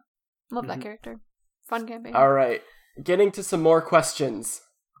loved that. Love that Mhm. character. Fun campaign. All right, getting to some more questions.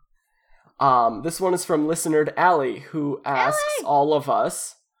 This one is from listener Allie, who asks Allie! all of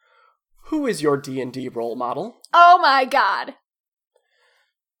us, "Who is your D&D role model?" Oh my god.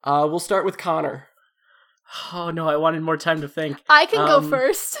 We'll start with Connor. Oh no, I wanted more time to think. I can go Um,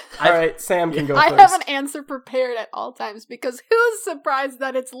 first. All right, Sam can go I first. have an answer prepared at all times because who's surprised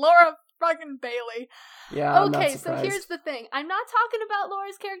that it's Laura fucking Bailey? Yeah, I'm not Okay, so surprised. here's the thing. I'm not talking about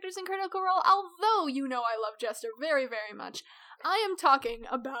Laura's characters in Critical Role, although you know I love Jester very, very much. I am talking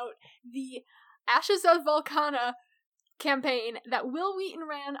about the Ashes of Volcana campaign that Will Wheaton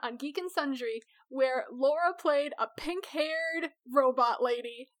ran on Geek and Sundry, where Laura played a pink-haired robot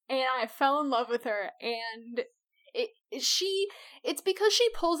lady, and I fell in love with her. And it's because she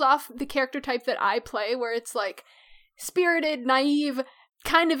pulls off the character type that I play, where it's like spirited, naive,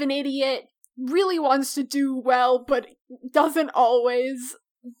 kind of an idiot, really wants to do well, but doesn't always.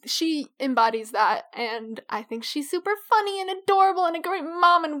 She embodies that, and I think she's super funny and adorable and a great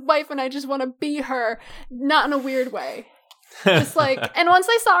mom and wife, and I just want to be her, not in a weird way. Just like, and once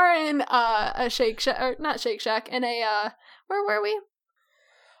I saw her in a Shake Shack, or not Shake Shack, in a, where were we?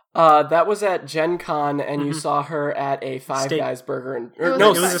 That was at Gen Con, and you saw her at a Five Guys burger and It no,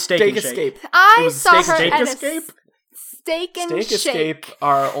 was it was a a Steak Steak and Shake. Escape. I saw her Steak at Escape? Steak and Steak Shake. Escape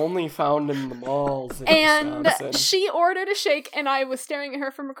are only found in the malls in And Wisconsin. she ordered a shake, and I was staring at her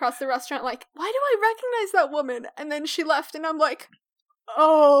from across the restaurant like, why do I recognize that woman? And then she left, and I'm like,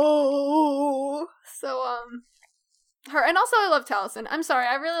 oh. So, her. And also I love Taliesin. I'm sorry,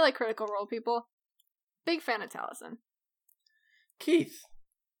 I really like Critical Role, people. Big fan of Taliesin. Keith.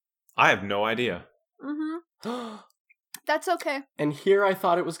 I have no idea. Mm-hmm. That's okay. And here I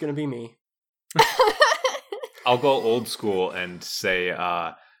thought it was going to be me. I'll go old school and say,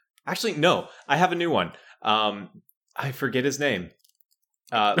 actually, no, I have a new one. I forget his name.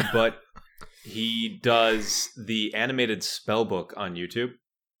 But he does the animated spell book on YouTube.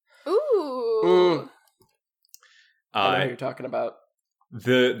 Ooh. I know who you're talking about.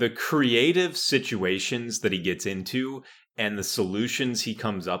 The creative situations that he gets into and the solutions he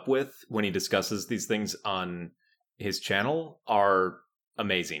comes up with when he discusses these things on his channel are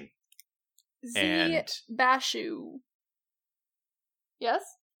amazing. And Bashu. Yes?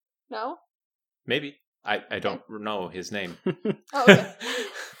 No? maybe I don't know his name. Oh, okay.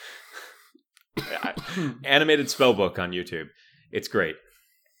 Animated spellbook on YouTube. It's great.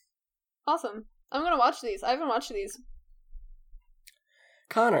 Awesome. I'm gonna watch these. I haven't watched these.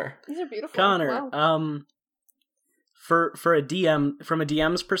 Connor. These are beautiful. Connor, Wow. For a DM, from a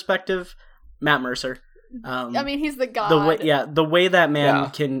DM's perspective, Matt Mercer. I mean, he's the god. The way that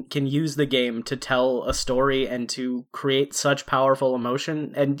man Yeah. can use the game to tell a story and to create such powerful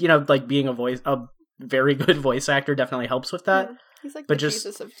emotion, and like being a very good voice actor definitely helps with that. Yeah. He's like But the just-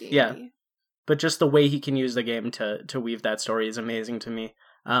 Jesus of D&D. yeah. But just the way he can use the game to weave that story is amazing to me.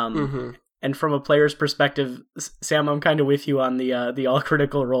 Mm-hmm. And from a player's perspective, Sam, I'm kind of with you on the all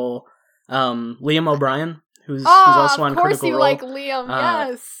Critical Role. Liam O'Brien, who's also on of course Critical you Role. like Liam.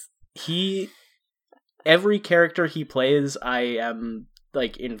 Yes. Every character he plays, I am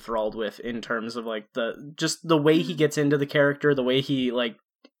like enthralled with in terms of like the way he gets into the character, the way he like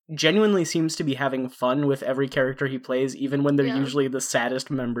genuinely seems to be having fun with every character he plays, even when they're Yeah. usually the saddest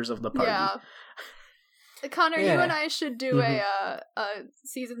members of the party. Yeah. Connor, Yeah. you and I should do a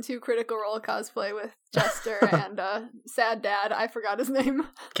season 2 Critical Role cosplay with Jester and Sad Dad. I forgot his name.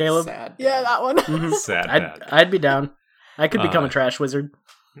 Caleb, Sad. Yeah, that one. Mhm. Sad bad. I'd be down. I could become a trash wizard.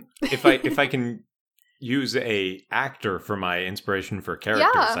 If I can use a actor for my inspiration for characters,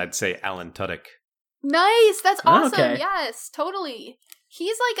 Yeah. I'd say Alan Tudyk. Nice. That's Oh, awesome. okay. Yes, totally.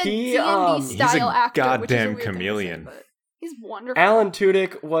 He's like a He, D&D he's a style actor, which is a goddamn weird thing to say, chameleon. but he's wonderful. Alan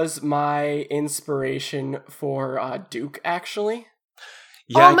Tudyk was my inspiration for Duke, actually.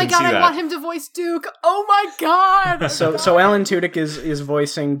 Yeah, oh my I can god, see I that. want him to voice Duke. Oh my god. So Alan Tudyk is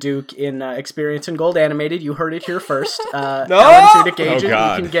voicing Duke in Experience in Gold Animated. You heard it here first. No! Alan Tudyk agent,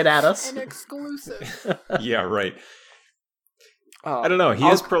 God. you can get at us. An exclusive. Yeah, right. Oh, I don't know. He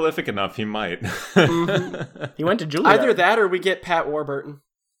I'll- is prolific enough. He might. He went to Juilliard. Either that or we get Pat Warburton.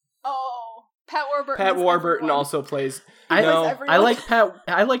 Oh, Pat Warburton. Pat is Warburton everyone. also plays. I No, everyone. I like Pat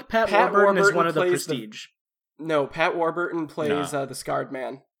Pat Warburton as Warburton one of the plays the- Prestige. No, Pat Warburton plays No. the Scarred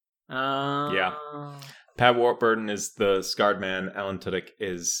Man. Yeah. Pat Warburton is the scarred man. Alan Tudyk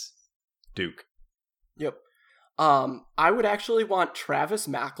is Duke. Yep. I would actually want Travis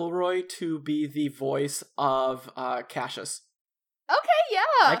McElroy to be the voice of Cassius. Okay,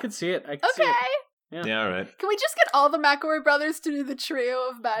 yeah. I could see it. I could see Okay. it. Yeah, all right. Can we just get all the McElroy brothers to do the trio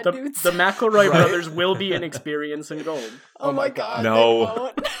of bad The dudes? McElroy Right. brothers will be an Experience in Gold. oh my god. No. They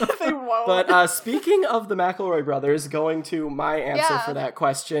won't. They won't. But speaking of the McElroy brothers, going to my answer Yeah. for that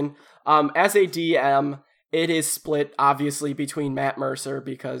question, as a DM, it is split obviously between Matt Mercer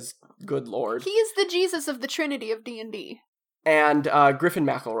because good lord, he is the Jesus of the Trinity of D&D. and Griffin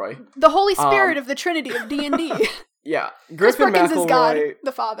McElroy. The Holy Spirit of the Trinity of D&D. Yeah, Chris Griffin Perkins is God, McElroy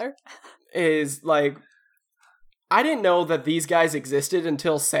the Father. is like, I didn't know that these guys existed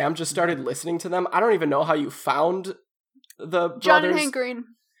until Sam just started listening to them. I don't even know how you found the John brothers. and Hank Green.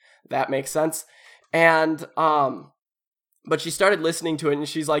 That makes sense. And But she started listening to it, and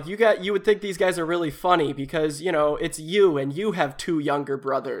she's like, you would think these guys are really funny because, you know, it's you, and you have 2 younger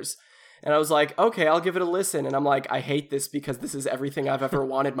brothers. And I was like, okay, I'll give it a listen. And I'm like, I hate this because this is everything I've ever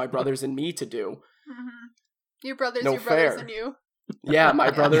wanted my brothers and me to do. Mm-hmm. Your brothers, No your brothers, fair. and you. Yeah,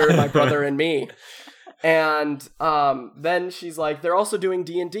 my brother and me. And then she's like, they're also doing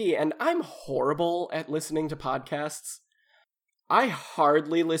D&D, and I'm horrible at listening to podcasts. I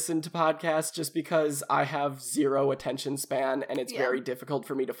hardly listen to podcasts just because I have 0 attention span, and it's very difficult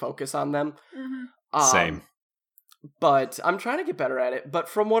for me to focus on them. Mm-hmm. Same. But I'm trying to get better at it. But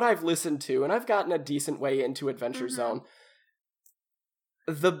from what I've listened to, and I've gotten a decent way into Adventure Zone,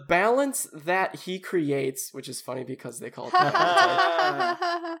 the balance that he creates, which is funny because they call it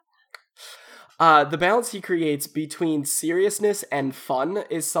that. The balance he creates between seriousness and fun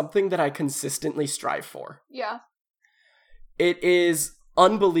is something that I consistently strive for. Yeah. It is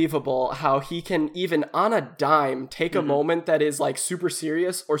unbelievable how he can, even on a dime, take a moment that is like super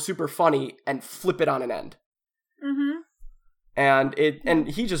serious or super funny and flip it on an end. Mm-hmm. And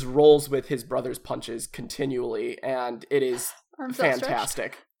he just rolls with his brother's punches continually, and it is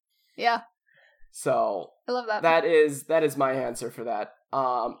fantastic. Yeah. So I love that. That is my answer for that.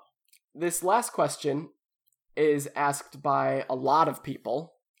 This last question is asked by a lot of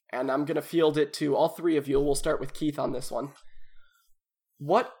people, and I'm gonna field it to all 3 of you. We'll start with Keith on this one.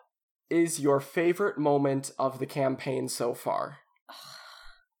 What is your favorite moment of the campaign so far?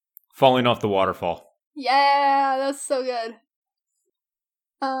 Falling off the waterfall. Yeah, that's so good.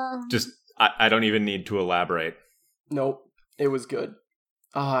 Just, I don't even need to elaborate. Nope, it was good.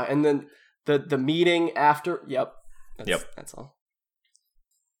 And then the meeting after. Yep. That's all.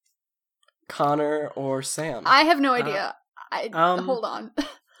 Connor or Sam? I have no idea. Hold on.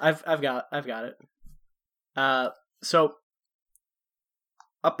 I've got it. So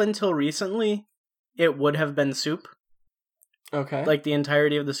up until recently, it would have been Soup. Okay. Like the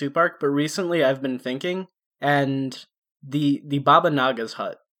entirety of the Soup arc, but recently I've been thinking, and the Baba Naga's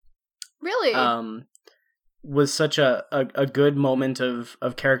hut Really? Was such a good moment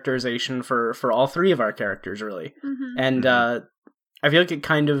of characterization for all 3 of our characters, really. Mm-hmm. And I feel like it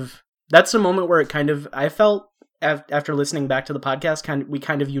kind of, that's the moment where it kind of, I felt after listening back to the podcast, we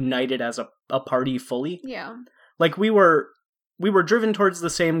kind of united as a party fully. Yeah. Like we were driven towards the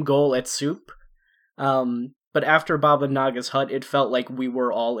same goal at Soup, but after Baba Naga's hut, it felt like we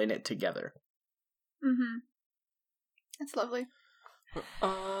were all in it together. Mm-hmm. That's lovely. We're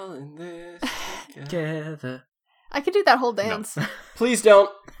all in this Together. I could do that whole dance. No. Please don't.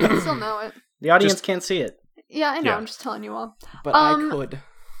 I still know it. The audience can't see it. Yeah, I know. Yeah. I'm just telling you all. But I could.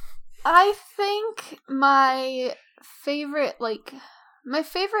 I think my favorite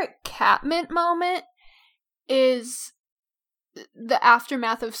Catmint moment is the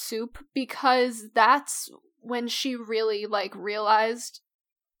aftermath of Soup, because that's when she really realized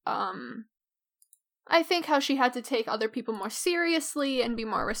I think how she had to take other people more seriously and be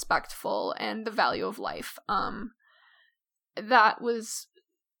more respectful, and the value of life. That was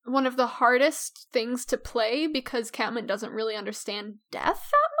one of the hardest things to play because Catmint doesn't really understand death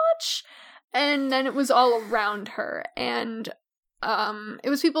that much. And then it was all around her, and it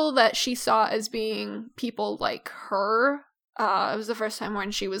was people that she saw as being people like her. It was the first time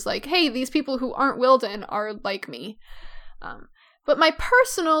when she was like, hey, these people who aren't Wilden are like me. But my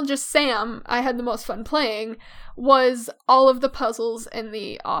personal, just Sam, I had the most fun playing, was all of the puzzles in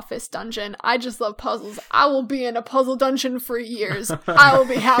the office dungeon. I just love puzzles. I will be in a puzzle dungeon for years. I will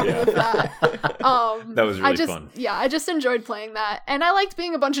be happy with that. That was really fun. Yeah, I just enjoyed playing that. And I liked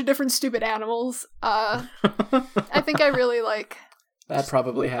being a bunch of different stupid animals. I think I really That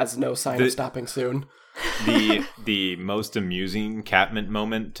probably has no sign of stopping soon. The most amusing Catmint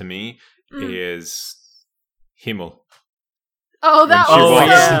moment to me is Himmel. Oh, that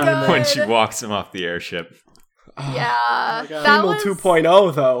was so good. When she walks him off the airship. Yeah. Oh That Himmel was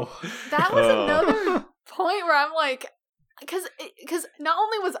 2.0, though. That was another point where I'm like, because not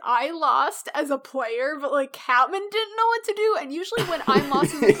only was I lost as a player, but Catmint didn't know what to do. And usually when I'm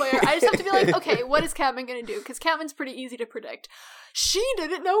lost as a player, I just have to be like, okay, what is Catmint going to do? Because Catmint's pretty easy to predict. She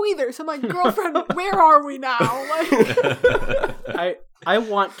didn't know either. So I'm like, girlfriend, where are we now? I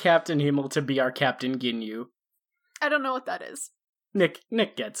want Captain Himmel to be our Captain Ginyu. I don't know what that is. Nick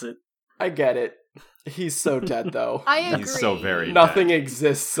gets it. I get it. He's so dead, though. I agree. He's so very Nothing dead.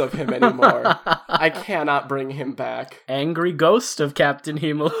 exists of him anymore. I cannot bring him back. Angry ghost of Captain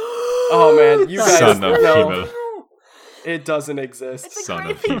Himmel. Oh man, you guys Son of know. Himmel. It doesn't exist. It's a Son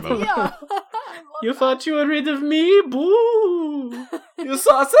great of Himmel. idea. I love You that. thought you were rid of me? Boo! You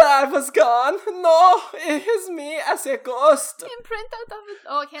thought that I was gone? No, it is me as a ghost. Imprint out of it.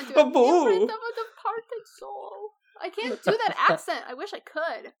 Oh, I can't do it. Boo. Imprint of a departed soul. I can't do that accent. I wish I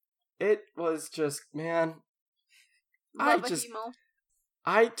could. It was just, man. Love a Hemo.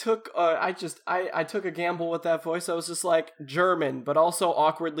 I took a gamble with that voice. I was just like, German, but also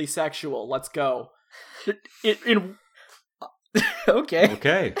awkwardly sexual. Let's go.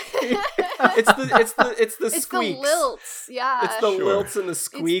 Okay. It's the It's squeaks. the lilts, yeah. It's the lilts and the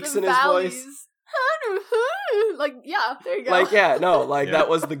squeaks in his voice. Like, yeah, there you go. Like, yeah, no, like that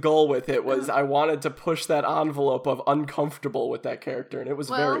was the goal with it. Was I wanted to push that envelope of uncomfortable with that character, and it was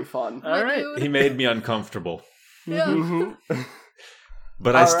very fun. All right. He made me uncomfortable. Yeah. Mm-hmm.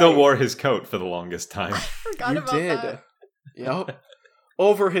 But I still wore his coat for the longest time. Forgot You about did. that. Yep.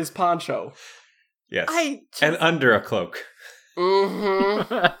 Over his poncho. Yes. I just, And under a cloak.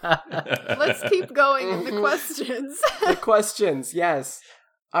 Mm-hmm. let's keep going in the questions. The questions, yes.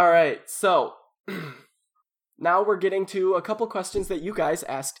 All right, so now we're getting to a couple questions that you guys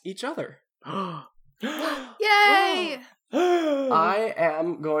asked each other. Yay! I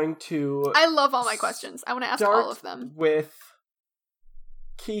am going to I love all my questions. I want to ask start all of them. with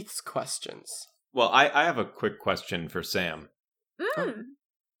Keith's questions. Well, I have a quick question for Sam. Mm.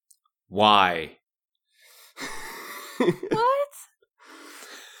 Why? What?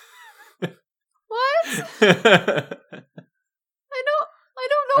 What? I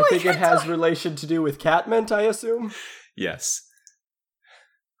don't know I what think you're it has talking- relation to do with Catmint, I assume. Yes.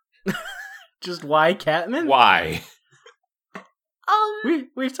 Just why Catman? Why?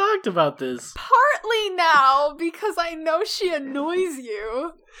 We've talked about this. Partly now, because I know she annoys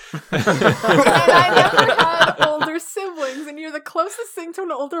you. And I never had older siblings, and you're the closest thing to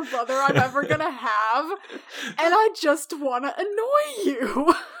an older brother I'm ever gonna have. And I just wanna annoy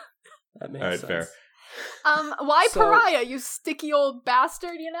you. That makes All right, sense. fair. Why So- Pariah, you sticky old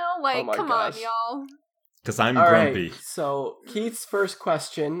bastard, you know? Like, Oh my come gosh. on, y'all. Because I'm All grumpy. right, so Keith's first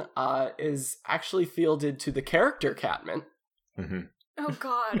question is actually fielded to the character Catmint. Mm-hmm. Oh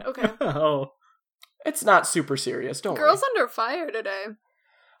god, okay. Oh. It's not super serious, don't Girls worry. under fire today.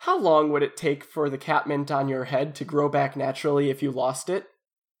 How long would it take for the catmint on your head to grow back naturally if you lost it?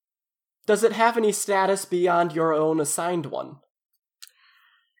 Does it have any status beyond your own assigned one?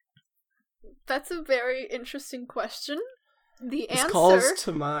 That's a very interesting question. The This answer... calls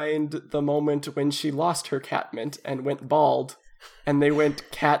to mind the moment when she lost her catmint and went bald, and they went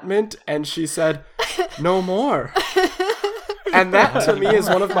catmint, and she said, "No more." And that, to me, is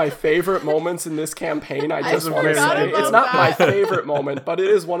one of my favorite moments in this campaign. I just want to forgot say, about it's not my that. favorite moment, but it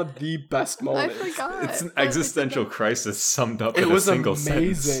is one of the best I moments. forgot. It's an I existential forgot. crisis summed up It in a was single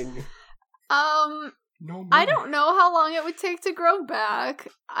sentence. amazing. No more. I don't know how long it would take to grow back.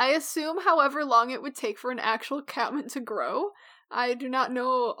 I assume however long it would take for an actual catmint to grow. I do not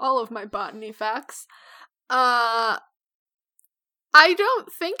know all of my botany facts. I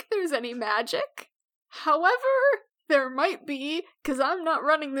don't think there's any magic. However, there might be, because I'm not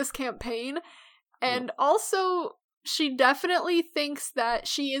running this campaign. And also, she definitely thinks that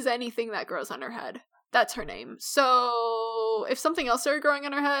she is anything that grows on her head. That's her name. So, if something else started growing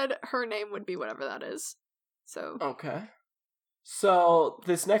on her head, her name would be whatever that is. So, Okay. So,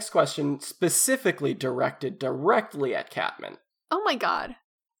 this next question, specifically directed directly at Catmint. oh my god.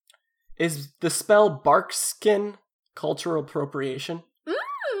 Is the spell Barkskin cultural appropriation?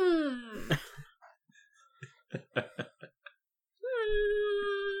 Mm.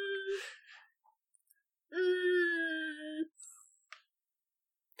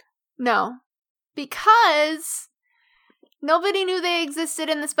 No. Because nobody knew they existed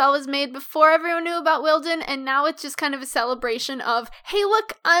and the spell was made before everyone knew about Wilden, and now it's just kind of a celebration of, hey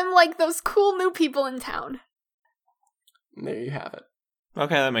look, I'm like those cool new people in town. And there you have it.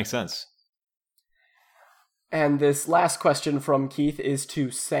 Okay, that makes sense. And this last question from Keith is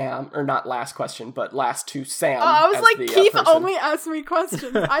to Sam, or not last question, but last to Sam. Oh, I was as like, the, Keith person. only asked me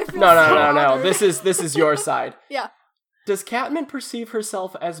questions. I feel No. so honored. This is your side. Yeah. Does Catmint perceive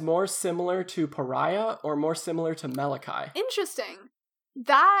herself as more similar to Pariah or more similar to Malachi? Interesting.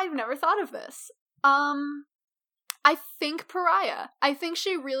 That I've never thought of this. I think Pariah. I think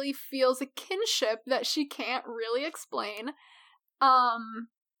she really feels a kinship that she can't really explain.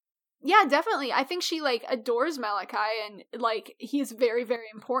 Yeah, definitely. I think she like adores Malachi and like he's very, very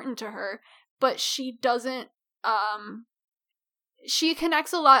important to her, but she doesn't she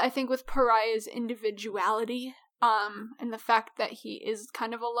connects a lot, I think, with Pariah's individuality. And the fact that he is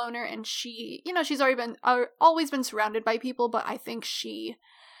kind of a loner, and she, you know, she's always been surrounded by people, but I think she,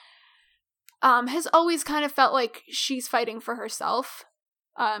 has always kind of felt like she's fighting for herself,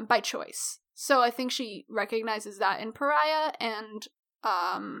 by choice. So I think she recognizes that in Pariah, and,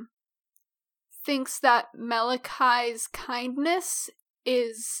 thinks that Malachi's kindness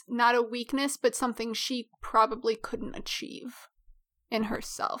is not a weakness, but something she probably couldn't achieve in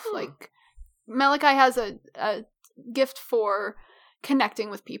herself. Like, Malachi has a gift for connecting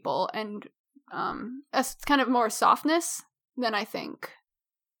with people and a kind of more softness than I think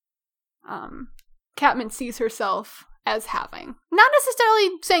Catman sees herself as having. Not necessarily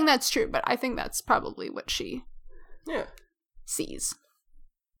saying that's true, but I think that's probably what she sees.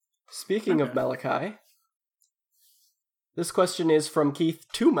 Speaking of Malachi, this question is from Keith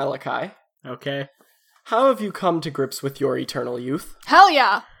to Malachi. Okay. How have you come to grips with your eternal youth? Hell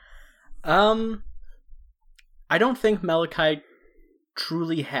yeah! I don't think Malachi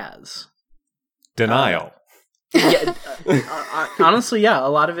truly has. Denial. Yeah, honestly, yeah, a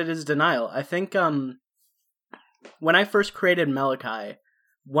lot of it is denial. I think when I first created Malachi,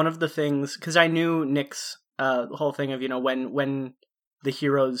 one of the things, because I knew Nick's whole thing of, when the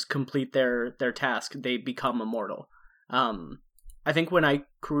heroes complete their task, they become immortal. I think when I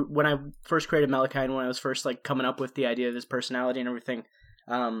first created Malachi and when I was first like coming up with the idea of his personality and everything,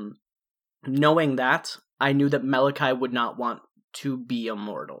 knowing that, I knew that Malachi would not want to be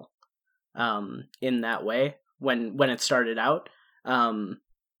immortal in that way when it started out.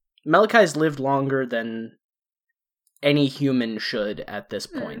 Malachi's lived longer than any human should at this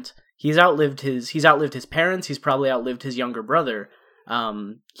point. He's outlived his parents, he's probably outlived his younger brother.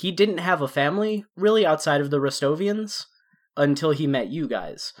 He didn't have a family really outside of the Rostovians until he met you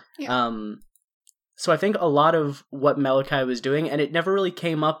guys. Yeah. So I think a lot of what Malachi was doing, and it never really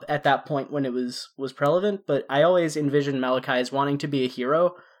came up at that point when it was relevant, but I always envisioned Malachi as wanting to be a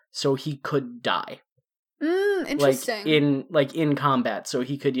hero so he could die. Interesting. In combat, so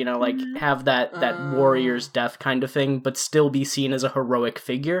he could, have that warrior's death kind of thing, but still be seen as a heroic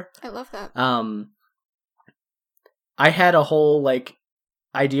figure. I love that. I had a whole,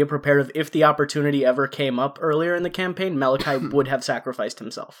 idea prepared of if the opportunity ever came up earlier in the campaign, Malachi would have sacrificed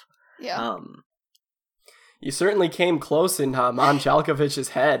himself. Yeah. You certainly came close in Mon Jalkovich's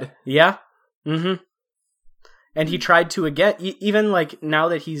head. Yeah. Mm-hmm. And he tried to again, even now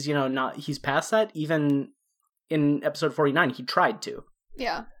that he's, he's past that, even in episode 49, he tried to.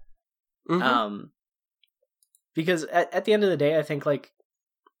 Yeah. Mm-hmm. Because at the end of the day, I think,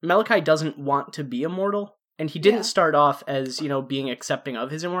 Malachi doesn't want to be immortal, and he didn't start off as, being accepting of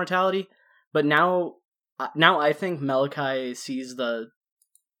his immortality, but now I think Malachi sees the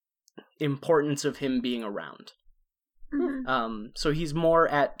importance of him being around. Mm-hmm. So he's more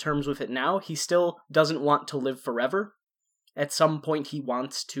at terms with it now. He still doesn't want to live forever. At some point, he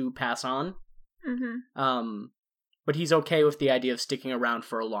wants to pass on. Mm-hmm. But he's okay with the idea of sticking around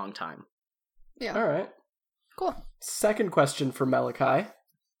for a long time. Yeah. All right. Cool. Second question for Malachi.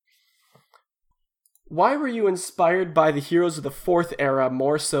 Why were you inspired by the heroes of the Fourth Era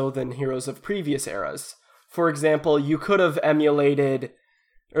more so than heroes of previous eras? For example, you could have emulated...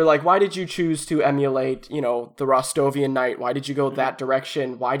 Or, why did you choose to emulate, the Rostovian Knight? Why did you go that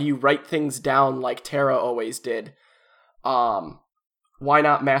direction? Why do you write things down like Terra always did? Why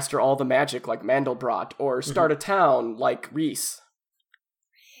not master all the magic like Mandelbrot? Or start a town like Reese?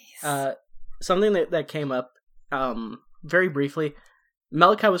 Something that came up very briefly.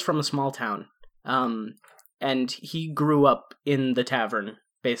 Malachi was from a small town. And he grew up in the tavern,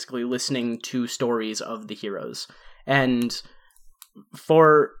 basically listening to stories of the heroes. And...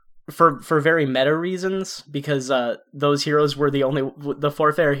 For very meta reasons, because those heroes were the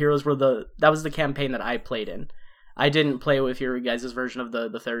Fourth Era heroes that was the campaign that I played in. I didn't play with your guys' version of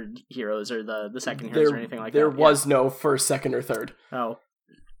the third heroes or the second heroes or anything like that. There was no first, second, or third. Oh.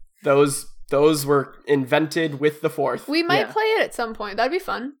 Those were invented with the fourth. We might play it at some point. That'd be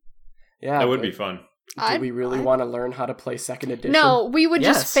fun. Yeah. That would be fun. Do we really want to learn how to play second edition? No, we would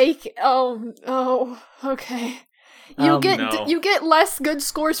just fake... Oh, okay. You get less good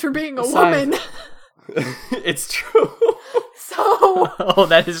scores for being a woman. It's true. So... Oh,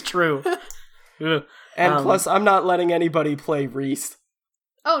 that is true. And plus, I'm not letting anybody play Reese.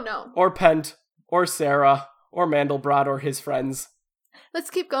 Oh, no. Or Pent, or Sarah, or Mandelbrot, or his friends. Let's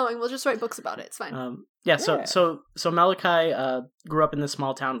keep going. We'll just write books about it. It's fine. So Malachi grew up in this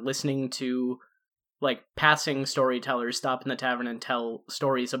small town listening to, passing storytellers stop in the tavern and tell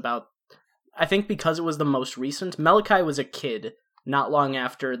stories about... I think because it was the most recent, Malachi was a kid not long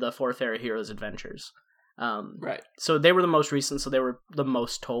after the Fourth Era Heroes Adventures. Right. So they were the most recent, so they were the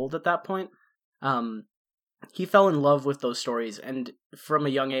most told at that point. He fell in love with those stories, and from a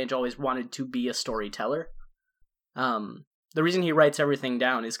young age always wanted to be a storyteller. The reason he writes everything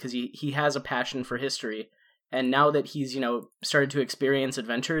down is because he has a passion for history, and now that he's, started to experience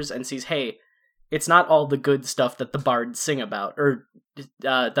adventures and sees, hey, it's not all the good stuff that the bards sing about, or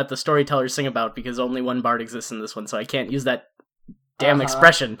that the storytellers sing about, because only one bard exists in this one, so I can't use that Damn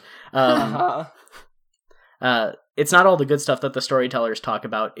expression. Uh-huh. It's not all the good stuff that the storytellers talk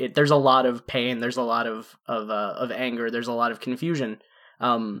about. There's a lot of pain. There's a lot of anger. There's a lot of confusion.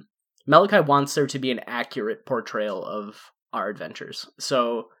 Malachi wants there to be an accurate portrayal of our adventures.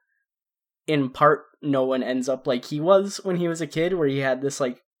 So, in part, no one ends up like he was when he was a kid, where he had this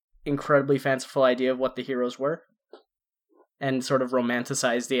like incredibly fanciful idea of what the heroes were, and sort of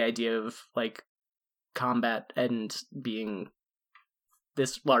romanticized the idea of like combat and being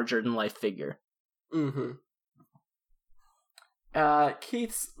this larger than life figure. Mm-hmm.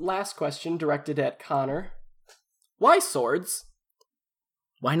 Keith's last question, directed at Connor. Why swords?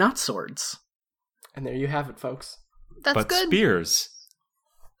 Why not swords? And there you have it, folks. That's but good. spears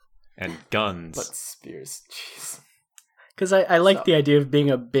and guns. But spears, jeez. Because I like the idea of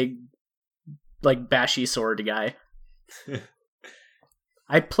being a big, like, bashy sword guy.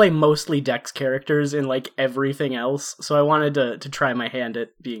 I play mostly Dex characters in, like, everything else, so I wanted to try my hand at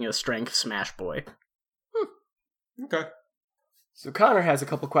being a strength smash boy. Okay. So Connor has a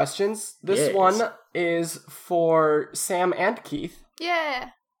couple questions. This one is for Sam and Keith.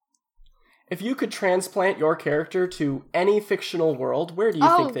 Yeah. If you could transplant your character to any fictional world, where do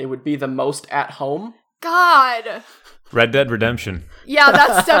you think they would be the most at home? God. Red Dead Redemption. Yeah,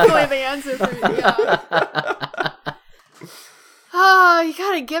 that's definitely the answer for me. Yeah. Oh, you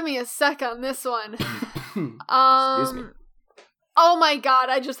gotta give me a sec on this one. Excuse me. Oh my god,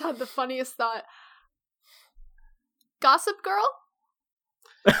 I just had the funniest thought. Gossip Girl?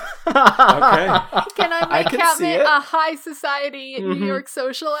 Okay. Can I make Catmint a high society New York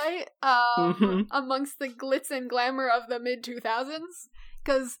socialite amongst the glitz and glamour of the mid-2000s?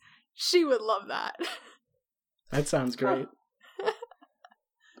 Because she would love that. That sounds great.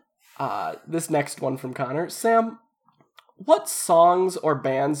 This next one from Connor. Sam, what songs or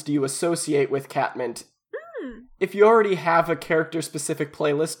bands do you associate with Catmint? If you already have a character-specific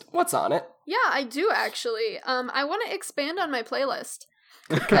playlist, what's on it? Yeah, I do actually. I want to expand on my playlist.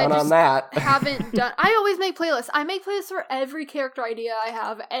 Count on that. Haven't done. I always make playlists. I make playlists for every character idea I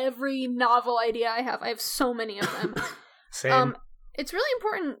have, every novel idea I have. I have so many of them. Same. It's really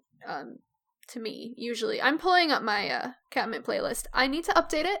important to me. Usually, I'm pulling up my Catmint playlist. I need to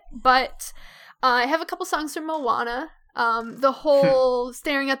update it, but I have a couple songs from Moana. The whole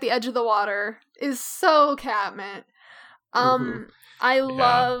staring at the edge of the water is so Catmint. I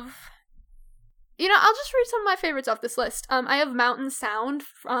love. You know, I'll just read some of my favorites off this list. I have Mountain Sound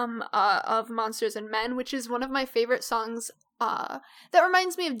from of Monsters and Men, which is one of my favorite songs that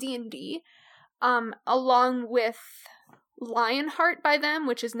reminds me of D&D, along with Lionheart by them,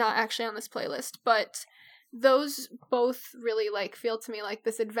 which is not actually on this playlist, but those both really feel to me like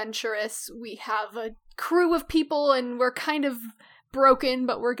this adventurous, we have a crew of people and we're kind of broken,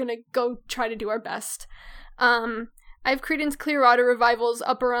 but we're gonna go try to do our best. I have Creedence Clearwater Revival's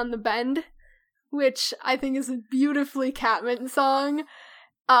Up Around the Bend, which I think is a beautifully Catmint song.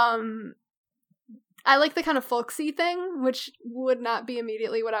 I like the kind of folksy thing, which would not be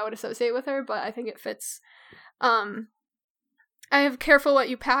immediately what I would associate with her, but I think it fits. I have Careful What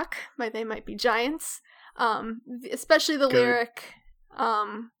You Pack by They Might Be Giants, especially the lyric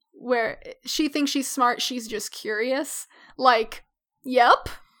where she thinks she's smart, she's just curious. Yep.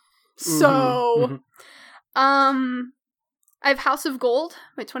 So, I have House of Gold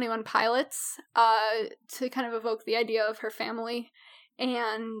by 21 Pilots, to kind of evoke the idea of her family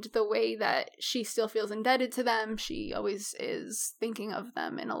and the way that she still feels indebted to them. She always is thinking of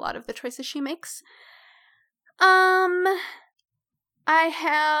them in a lot of the choices she makes. I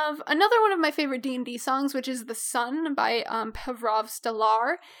have another one of my favorite D&D songs, which is The Sun by Pavrov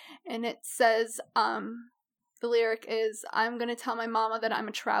Stellar, and it says, the lyric is, I'm gonna tell my mama that I'm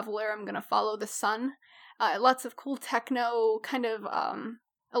a traveler, I'm gonna follow the sun. Lots of cool techno kind of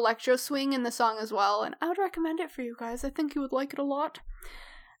electro swing in the song as well, and I would recommend it for you guys. I think you would like it a lot.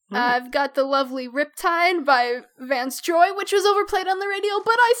 I've got the lovely Riptide by Vance Joy, which was overplayed on the radio,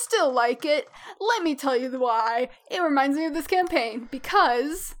 but I still like it. Let me tell you why. It reminds me of this campaign,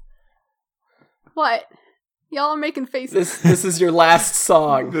 because... What? Y'all are making faces. This is your last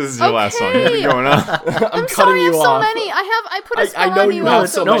song. This is your last song. What's going on? I'm cutting sorry, you I have off. so many. I put a spell I know on you you have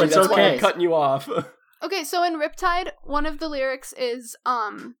also. so many. it's That's why okay. I'm cutting you off. Okay, so in Riptide, one of the lyrics is,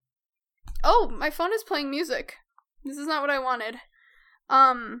 oh, my phone is playing music. This is not what I wanted.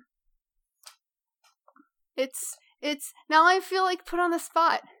 It's, now I feel put on the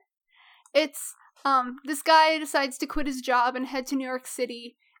spot. It's, this guy decides to quit his job and head to New York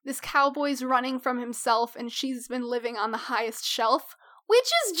City. This cowboy's running from himself, and she's been living on the highest shelf, which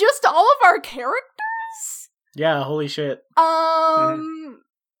is just all of our characters? Yeah, holy shit.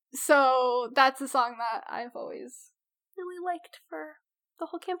 So that's a song that I've always really liked for the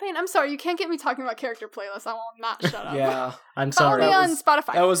whole campaign. I'm sorry, you can't get me talking about character playlists. I will not shut up. Yeah, I'm Follow sorry. me on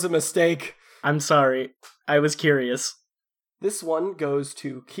Spotify. that was a mistake. I'm sorry. I was curious. This one goes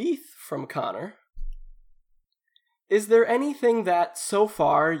to Keith from Connor. Is there anything that, so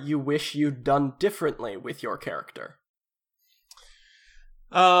far, you wish you'd done differently with your character?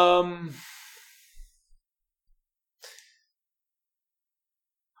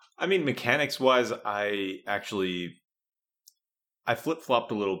 I mean, mechanics-wise, I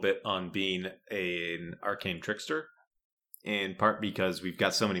flip-flopped a little bit on being an arcane trickster, in part because we've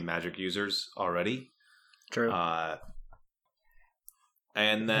got so many magic users already. True.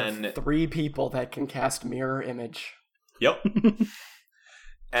 And You then... have 3 people that can cast Mirror Image. Yep.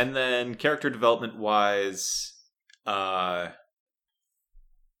 And then character development-wise,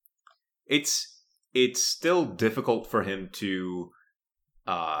 it's still difficult for him to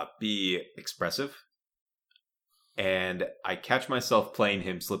be expressive. And I catch myself playing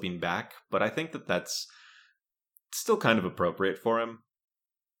him slipping back, but I think that's still kind of appropriate for him.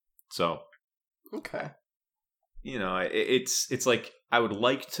 So, Okay. you know, it's like I would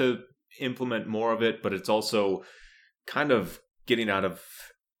like to implement more of it, but it's also kind of getting out of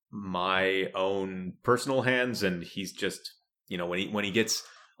my own personal hands, and he's just, you know, when he gets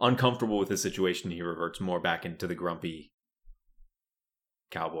uncomfortable with the situation, he reverts more back into the grumpy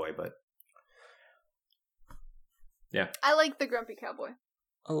cowboy. But yeah, I like the grumpy cowboy.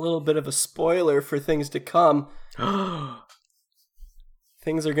 A little bit of a spoiler for things to come.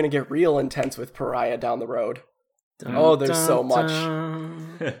 Things are going to get real intense with Pariah down the road. Oh, there's so much.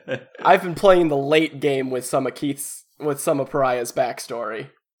 I've been playing the late game with some of Pariah's backstory,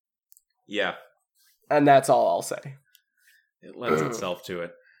 yeah, and that's all I'll say. it lends itself to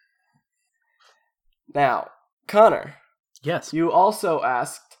it. Now, Connor, Yes. you also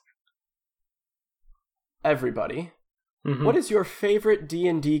asked everybody, Mhm. what is your favorite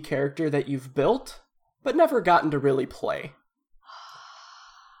D&D character that you've built, but never gotten to really play?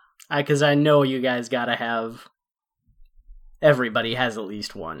 Because I know you guys gotta have... Everybody has at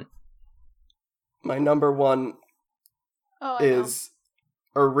least one. My number one Oh, I is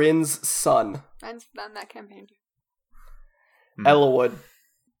Erin's son, know. Mine's done that campaign too. Ellawood.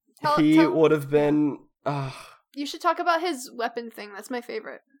 Tell- He tell- would have been... You should talk about his weapon thing. That's my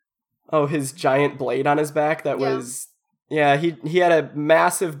favorite. his giant blade on his back that Yeah. was... Yeah, he had a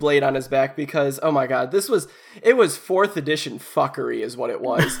massive blade on his back because, oh my god, it was 4th edition fuckery is what it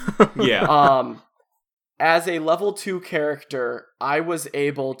was. Yeah, As a level 2 character, I was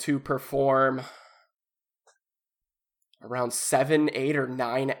able to perform around 7, 8, or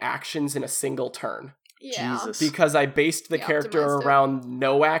 9 actions in a single turn. Yeah. Jesus. Because I based the You character optimized it. around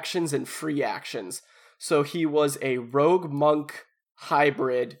no actions and free actions. So he was a rogue monk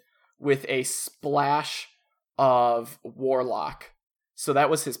hybrid with a splash of warlock. So that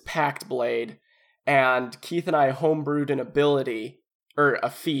was his pact blade. And Keith and I homebrewed an ability, or a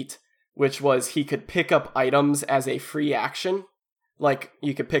feat, which was he could pick up items as a free action. Like,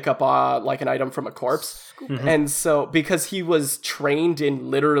 you could pick up like an item from a corpse. Scoop Mhm. it. And so, because he was trained in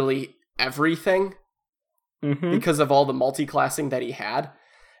literally everything, Mhm. because of all the multi-classing that he had.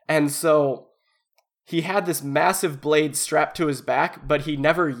 And so he had this massive blade strapped to his back, but he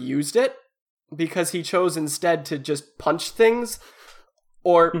never used it because he chose instead to just punch things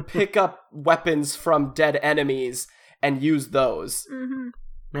or pick up weapons from dead enemies and use those. Mm-hmm.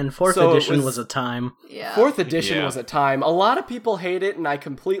 And 4th So it edition was- was a time. Yeah. 4th edition Yeah. was a time. A lot of people hate it, and I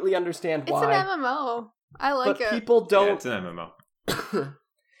completely understand It's why. an MMO. I like but it. people yeah, don't... it's an MMO.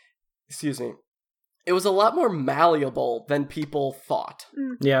 Excuse me. It was a lot more malleable than people thought.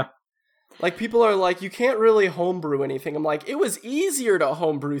 Yeah. Like, people are like, you can't really homebrew anything. I'm like, it was easier to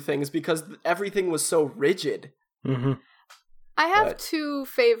homebrew things because everything was so rigid. Mm-hmm. I have But- 2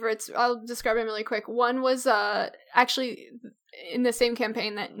 favorites. I'll describe them really quick. One was actually in the same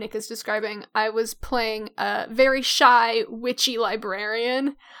campaign that Nick is describing. I was playing a very shy, witchy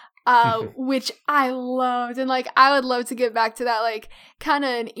librarian, which I loved. And, like, I would love to get back to that, like, kind of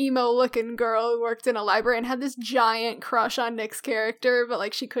an emo-looking girl who worked in a library and had this giant crush on Nick's character, but,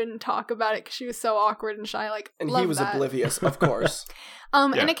 like, she couldn't talk about it because she was so awkward and shy. Like, And he love was that. oblivious, of course.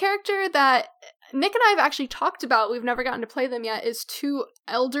 And Yeah. a character that Nick and I have actually talked about, we've never gotten to play them yet, is 2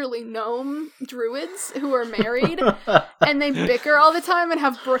 elderly gnome druids who are married, and they bicker all the time and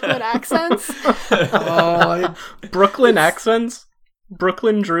have Brooklyn accents. Brooklyn accents?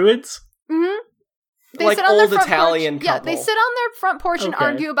 Brooklyn druids? Mm-hmm. They Like sit on their old front Italian porch. Yeah, couple. they sit on their front porch and Okay.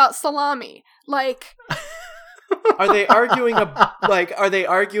 argue about salami. Like, Are they arguing are they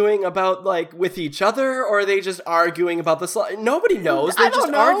arguing about like with each other, or are they just arguing about the nobody knows. They're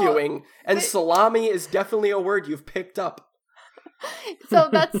just arguing. And salami is definitely a word you've picked up. So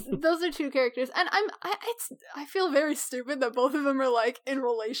those are two characters, and I feel very stupid that both of them are like in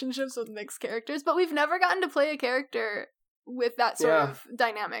relationships with mixed characters, but we've never gotten to play a character with that sort of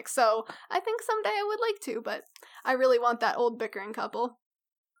dynamic. So I think someday I would like to, but I really want that old bickering couple.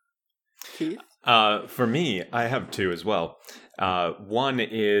 Keith? For me, I have two as well. One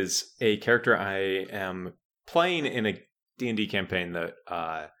is a character I am playing in a D&D campaign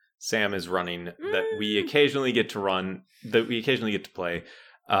that Sam is running, that we occasionally get to run, that we occasionally get to play.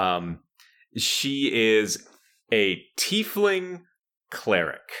 She is a tiefling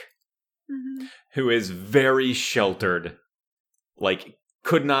cleric who is very sheltered, like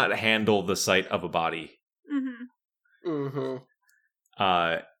could not handle the sight of a body.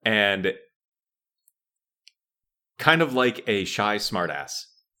 And kind of like a shy smartass.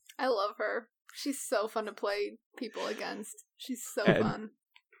 I love her. She's so fun to play people against. She's so fun.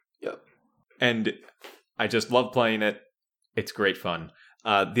 Yep. And I just love playing it. It's great fun.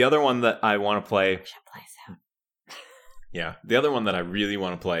 The other one that I want to play... Yeah, the other one that I really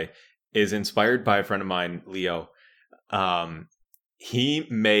want to play is inspired by a friend of mine, Leo. He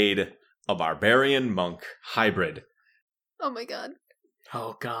made a barbarian monk hybrid. Oh my god.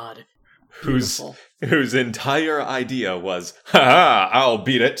 Oh god. Whose entire idea was, ha, I'll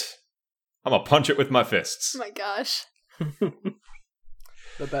beat it. I'm gonna punch it with my fists. Oh my gosh.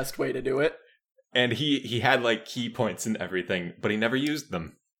 The best way to do it. And he had like key points and everything, but he never used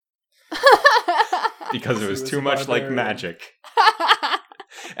them. Because it was too much like magic.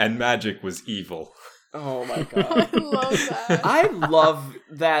 And magic was evil. Oh my god. I love that. I love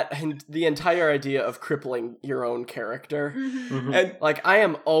that, and the entire idea of crippling your own character. And like, I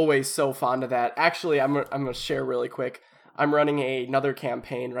am always so fond of that. Actually, I'm gonna share really quick. I'm running another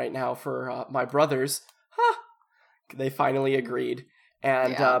campaign right now for my brothers. They finally agreed.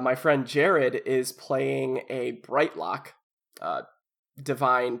 And my friend Jared is playing a Brightlock,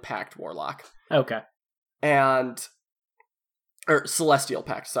 Divine Pact Warlock. Okay. Or Celestial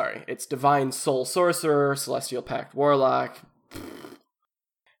Pact, sorry. It's Divine Soul Sorcerer, Celestial Pact Warlock.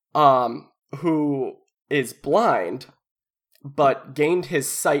 Who is blind, but gained his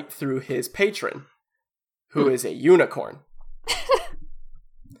sight through his patron, who is a unicorn.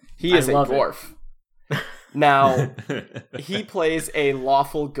 He is a dwarf. Now, he plays a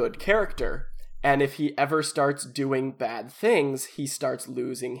lawful good character, and if he ever starts doing bad things, he starts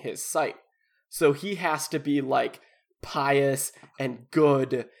losing his sight. So he has to be, like, pious and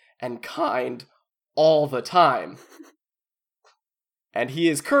good and kind all the time. And he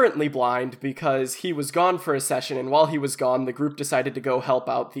is currently blind because he was gone for a session, and while he was gone, the group decided to go help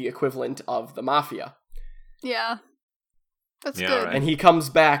out the equivalent of the mafia. Yeah. That's good. Right. And he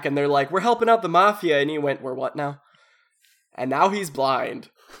comes back, and they're like, we're helping out the mafia, and he went, we're what now? And now he's blind.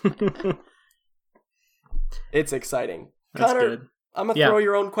 It's exciting. That's Connor, good. I'm going to throw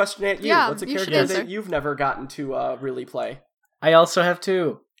your own question at you. Yeah, What's a you should character answer. that you've never gotten to really play? I also have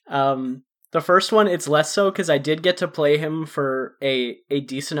two. The first one, it's less so because I did get to play him for a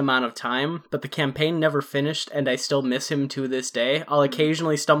decent amount of time, but the campaign never finished, and I still miss him to this day. I'll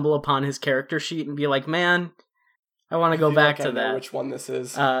occasionally stumble upon his character sheet and be like, man, I want to go back to that. Which one this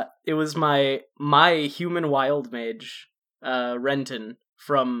is? It was my human wild mage, Renton,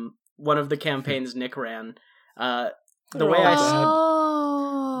 from one of the campaigns Nick ran. The way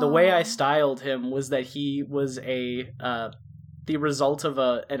I styled him was that he was the result of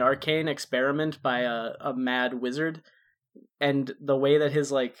an arcane experiment by a mad wizard, and the way that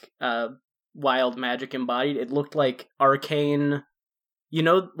his wild magic embodied, it looked like arcane,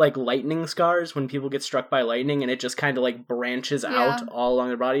 like lightning scars when people get struck by lightning and it just kind of like branches out all along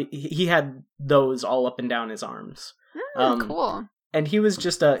their body. He had those all up and down his arms. Cool. And he was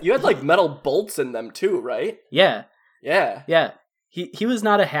just you had like metal bolts in them too, right? Yeah. He was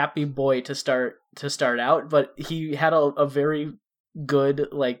not a happy boy to start out, but he had a very good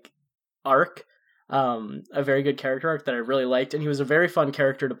arc, a very good character arc that I really liked, and he was a very fun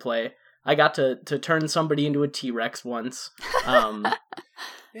character to play. I got to turn somebody into a T-Rex once.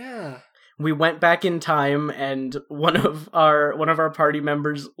 Yeah. We went back in time, and one of our party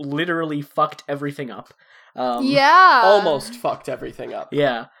members literally fucked everything up. Almost fucked everything up.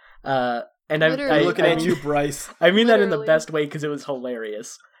 Yeah. And I'm looking at you, Bryce. I mean that in the best way because it was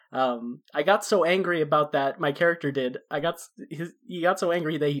hilarious. I got so angry about that. My character did. He got so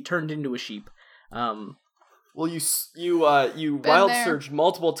angry that he turned into a sheep. Well, you wild surged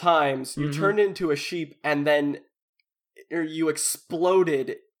multiple times. You turned into a sheep, and then you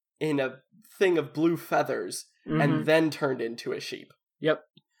exploded in a thing of blue feathers, and then turned into a sheep. Yep.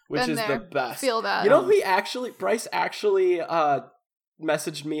 Which Been is there. the best. Feel that. You know, Bryce actually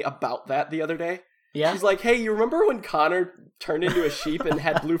messaged me about that the other day. Yeah. She's like, hey, you remember when Connor turned into a sheep and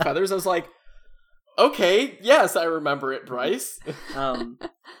had blue feathers? I was like, okay, yes, I remember it, Bryce.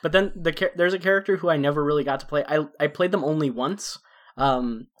 But then there's a character who I never really got to play. I played them only once.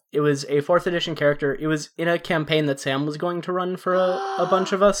 It was a 4th edition character. It was in a campaign that Sam was going to run for a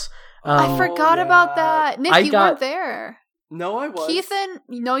bunch of us. I forgot about that. Nick, you weren't there. No, I was. Keith and...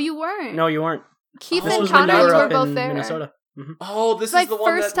 No, you weren't. No, you weren't. Keith This and was when Connor, you were were up both in there. Minnesota. Oh, this Like is the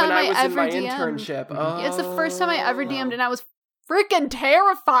one first that when time I I was in ever my DM'd. internship. Oh. It's the first time I ever DM'd, and I was freaking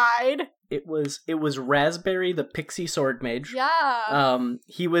terrified. It was Raspberry, the pixie sword mage. Yeah.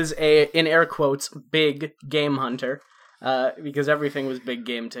 He was a, in air quotes, big game hunter, because everything was big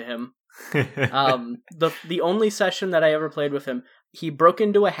game to him. The only session that I ever played with him, he broke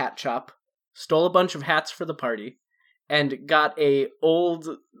into a hat shop, stole a bunch of hats for the party, and got a old,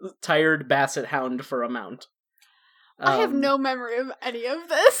 tired basset hound for a mount. I have no memory of any of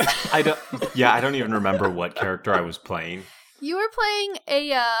this. I don't even remember what character I was playing. You were playing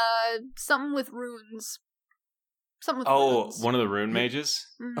a, something with runes. Something with runes. One of the rune mages?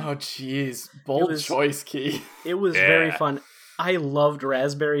 Oh, jeez. Bold choice, Key. It was very fun. I loved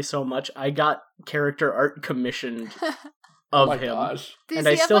Raspberry so much, I got character art commissioned of him. Gosh. And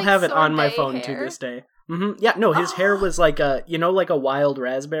I still have it on my phone to this day. Yeah, no, his hair was like a wild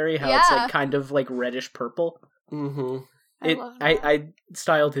raspberry, how it's like kind of like reddish purple. I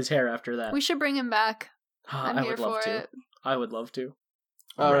styled his hair after that. We should bring him back. I'm here for it. I would love to.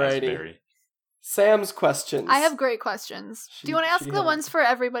 Alrighty. Sam's questions. I have great questions. Do you want to ask the ones for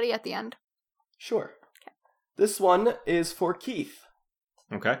everybody at the end? Sure. Okay. This one is for Keith.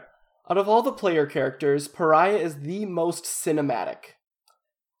 Okay. Out of all the player characters, Pariah is the most cinematic.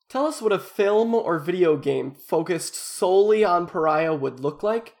 Tell us what a film or video game focused solely on Pariah would look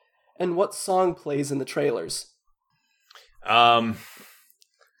like, and what song plays in the trailers. Red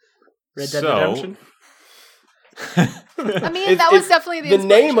Dead Redemption? I mean, that was definitely the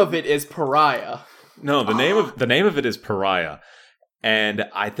name of it is Pariah. No, the name of it is Pariah, and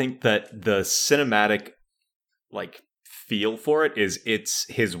I think that the cinematic feel for it is it's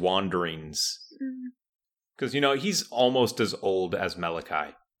his wanderings, because he's almost as old as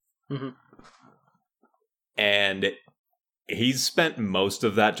Malachi, and he's spent most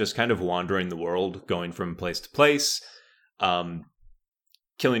of that just kind of wandering the world, going from place to place,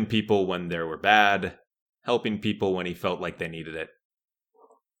 killing people when they were bad, helping people when he felt like they needed it.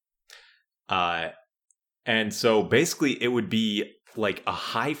 And so basically it would be like a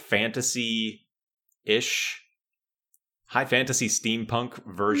high fantasy steampunk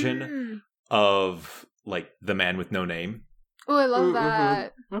version of like The Man with No Name. Oh, I love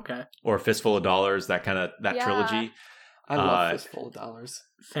that. Okay. Or Fistful of Dollars, that trilogy. I love Fistful of Dollars.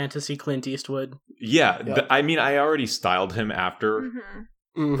 Fantasy Clint Eastwood. Yeah, yep. I mean, I already styled him after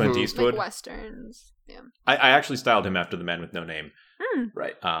Clint Eastwood. Like westerns. Yeah. I actually styled him after The Man with No Name.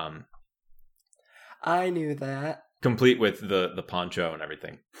 Right. I knew that. Complete with the poncho and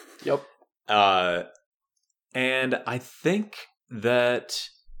everything. Yep. And I think that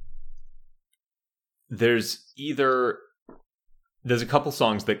there's a couple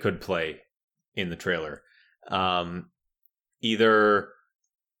songs that could play in the trailer. Either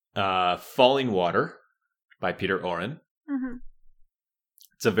Falling Water by Peter Oren.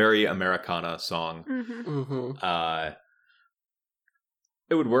 It's a very Americana song.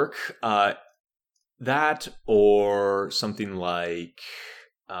 It would work. That or something like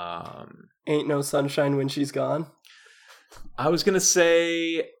Ain't No Sunshine When She's Gone. I was gonna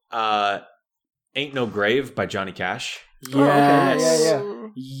say Ain't No Grave by Johnny Cash. Yes. Yeah.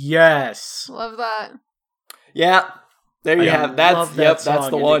 Yes. Love that. Yeah. There you have. That's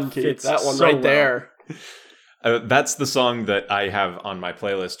the one, Keith. That one right there. That's the song that I have on my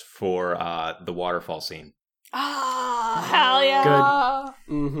playlist for the waterfall scene. Oh, hell yeah.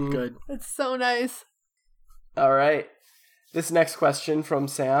 Good. It's so nice. All right. This next question from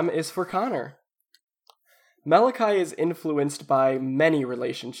Sam is for Connor. Malachi is influenced by many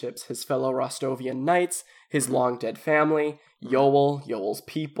relationships: his fellow Rostovian knights, his long-dead family, Yoel, Yoel's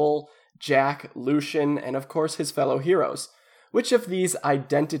people, Jack, Lucian, and of course his fellow heroes. Which of these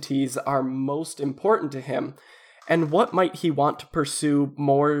identities are most important to him, and what might he want to pursue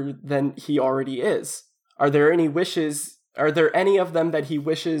more than he already is? Are there any of them that he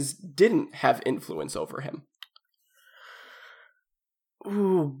wishes didn't have influence over him?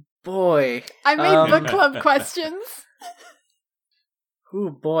 Ooh, boy. I made book club questions. Ooh,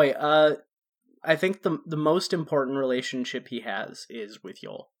 boy. I think the most important relationship he has is with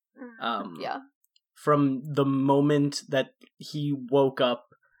Yoel. Yeah. from the moment that he woke up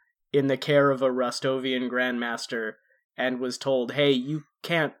in the care of a Rostovian Grandmaster and was told, hey, you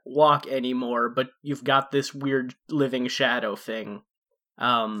can't walk anymore, but you've got this weird living shadow thing.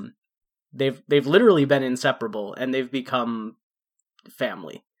 They've literally been inseparable, and they've become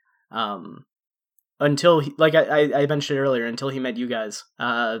family. Until, like I mentioned earlier, until he met you guys,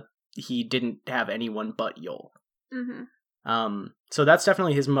 he didn't have anyone but Yol. Mm-hmm. So that's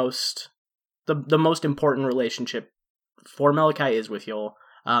definitely his the most important relationship for Malachi is with Yol.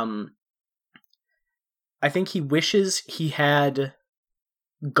 I think he wishes he had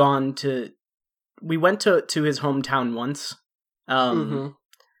gone to... We went to his hometown once, and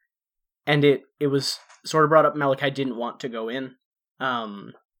it was sort of brought up Malachi didn't want to go in.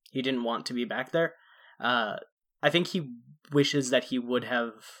 He didn't want to be back there. I think he wishes that he would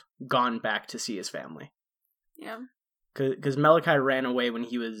have gone back to see his family. Yeah. Because Malachi ran away when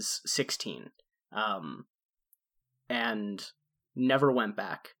he was 16, and never went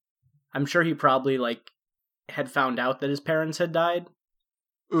back. I'm sure he probably, had found out that his parents had died,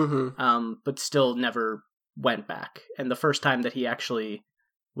 but still never went back. And the first time that he actually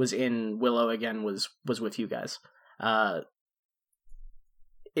was in Willow again was with you guys.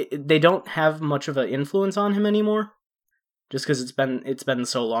 They don't have much of an influence on him anymore, just because it's been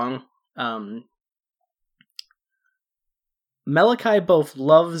so long. Malachi both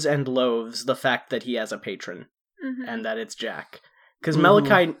loves and loathes the fact that he has a patron, and that it's Jack. Because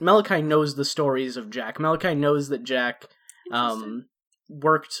Malachi knows the stories of Jack. Malachi knows that Jack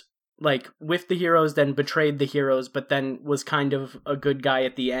worked with the heroes, then betrayed the heroes, but then was kind of a good guy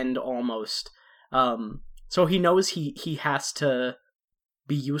at the end almost. So he knows he has to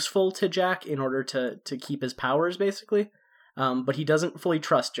be useful to Jack in order to keep his powers, basically. But he doesn't fully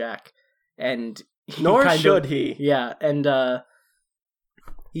trust Jack, and nor should he. Yeah, and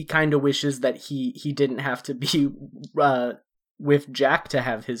he kind of wishes that he didn't have to be with Jack to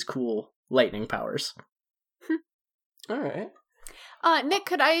have his cool lightning powers. All right. Nick,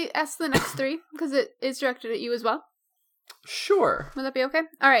 could I ask the next three? Because it is directed at you as well. Sure. Would that be okay?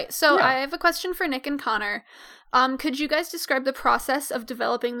 All right, so Yeah. I have a question for Nick and Connor. Could you guys describe the process of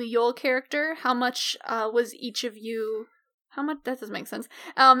developing the Yol character? How much was each of you... How much... That doesn't make sense.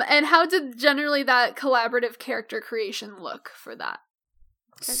 And how did generally that collaborative character creation look for that?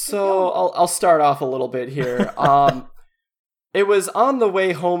 So I'll start off a little bit here. It was on the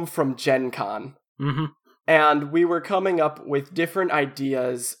way home from Gen Con, and we were coming up with different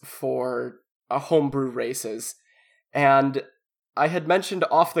ideas for homebrew races. And I had mentioned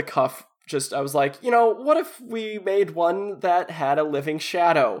off the cuff, I was like, what if we made one that had a living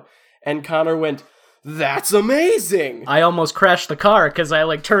shadow? And Connor went, that's amazing! I almost crashed the car because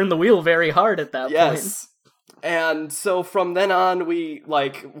I turned the wheel very hard at that point. Yes. And so from then on, we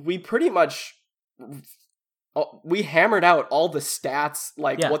pretty much... we hammered out all the stats,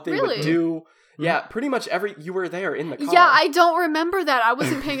 what they would do. Yeah, pretty much you were there in the car. Yeah, I don't remember that. I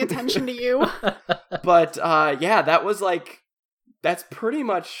wasn't paying attention to you. But, that was that's pretty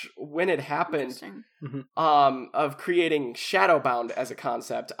much when it happened, of creating Shadowbound as a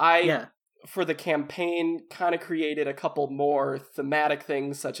concept. For the campaign, kind of created a couple more thematic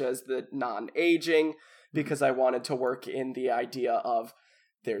things, such as the non-aging, because I wanted to work in the idea of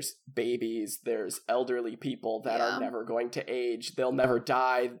there's babies, there's elderly people that are never going to age, they'll never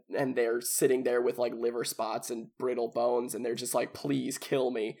die, and they're sitting there with liver spots and brittle bones, and they're just please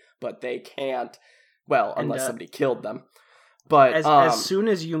kill me, but they can't. Well, unless somebody killed them. But as soon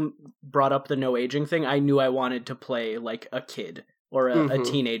as you brought up the no aging thing, I knew I wanted to play a kid or a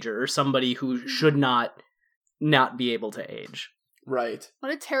teenager or somebody who should not be able to age. Right.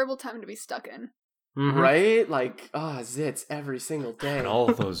 What a terrible time to be stuck in. Right? Zits every single day. And all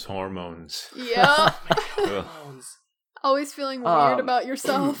those hormones. Yeah. Ugh. Always feeling weird about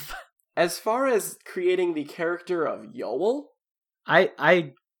yourself. As far as creating the character of Yoel,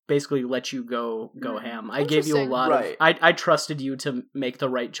 I basically let you go ham. I gave you a lot of... I trusted you to make the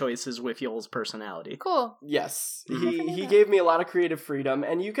right choices with Yoel's personality. Cool. Yes. He gave me a lot of creative freedom,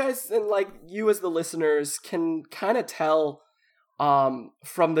 and you guys, and you as the listeners, can kind of tell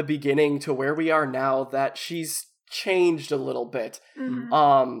from the beginning to where we are now that she's changed a little bit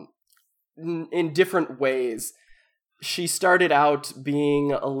in different ways. She started out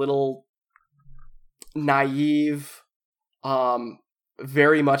being a little naive,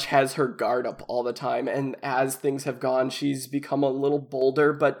 very much has her guard up all the time, and as things have gone, she's become a little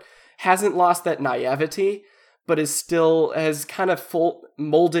bolder, but hasn't lost that naivety, but has kind of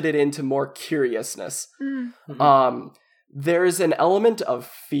molded it into more curiousness. There's an element of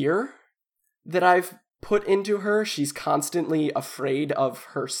fear that I've put into her. She's constantly afraid of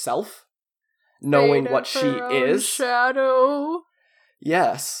herself. knowing Fate what of she her own is. shadow.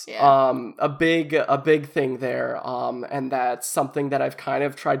 Yes. Yeah. A big thing there. And that's something that I've kind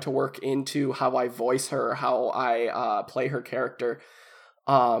of tried to work into how I voice her, how I play her character.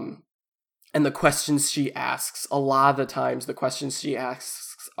 And the questions she asks, a lot of the times the questions she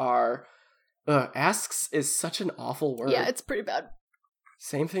asks are asks is such an awful word. Yeah, it's pretty bad.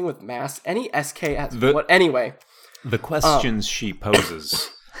 Same thing with mass. Any SKS. The- What anyway. The questions she poses.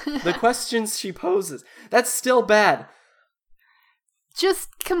 The questions she poses. That's still bad.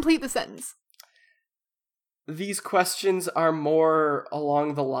 Just complete the sentence. These questions are more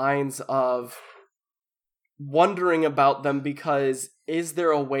along the lines of wondering about them because is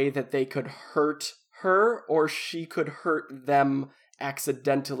there a way that they could hurt her or she could hurt them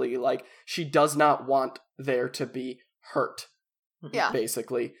accidentally? Like, she does not want there to be hurt, Yeah.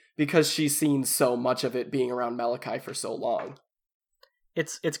 basically, because she's seen so much of it being around Malachi for so long.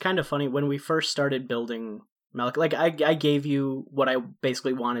 It's kind of funny when we first started building Malachi. Like I gave you what I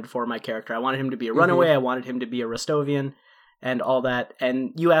basically wanted for my character. I wanted him to be a runaway. I wanted him to be a Rostovian, and all that.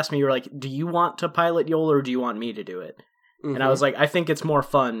 And you asked me, you were like, "Do you want to pilot Yol or do you want me to do it?" And I was like, "I think it's more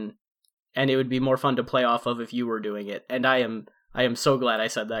fun, and it would be more fun to play off of if you were doing it." And I am so glad I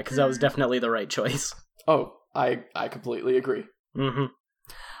said that because that was definitely the right choice. Oh, I completely agree. Mm-hmm.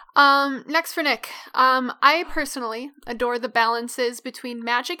 Next for Nick. I personally adore the balances between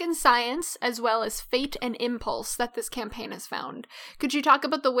magic and science, as well as fate and impulse that this campaign has found. Could you talk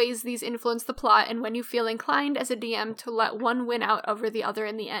about the ways these influence the plot and when you feel inclined as a DM to let one win out over the other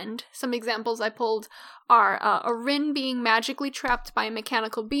in the end? Some examples I pulled are Orin being magically trapped by a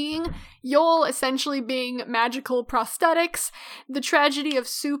mechanical being, Yol essentially being magical prosthetics, the tragedy of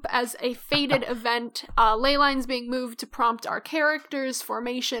Soup as a fated event, ley lines being moved to prompt our characters,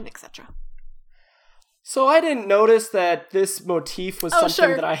 formation, etc. So I didn't notice that this motif was something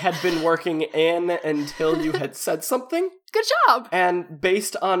sure. that I had been working in until you had said something. Good job! And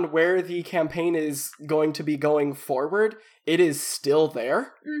based on where the campaign is going to be going forward, it is still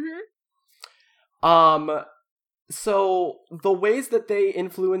there. Mm-hmm. So the ways that they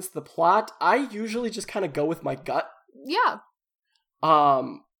influence the plot, I usually just kind of go with my gut. Yeah.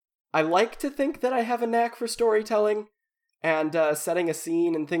 I like to think that I have a knack for storytelling and setting a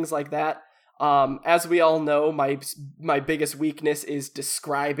scene and things like that. As we all know, my biggest weakness is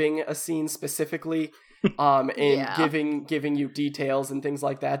describing a scene specifically, and Yeah. giving you details and things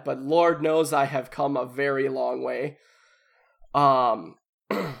like that. But Lord knows I have come a very long way.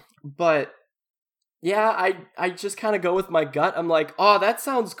 But yeah, I just kind of go with my gut. I'm like, oh, that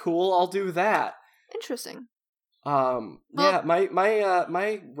sounds cool. I'll do that. Interesting. Yeah,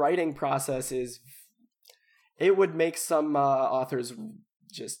 my writing process is, it would make some authors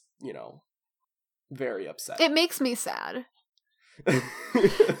just, very upset. It makes me sad.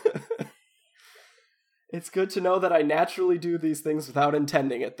 It's good to know that I naturally do these things without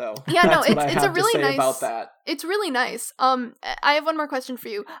intending it, though. Yeah, no, That's what I it's a have to really say nice about that. It's really nice. I have one more question for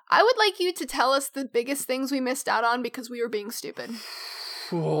you. I would like you to tell us the biggest things we missed out on because we were being stupid.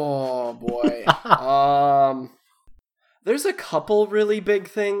 Oh boy. There's a couple really big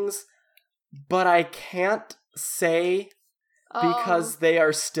things, but I can't say because they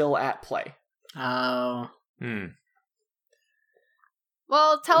are still at play. Oh.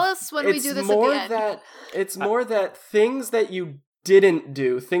 Well, tell us when we do this at the end. It's more that things that you didn't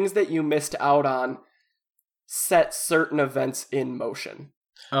do, things that you missed out on, set certain events in motion.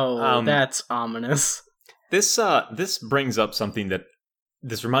 Oh, that's ominous. This brings up something that,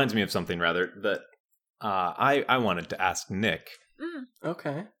 this reminds me of something rather that I wanted to ask Nick.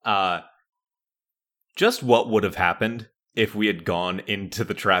 Okay. Just what would have happened if we had gone into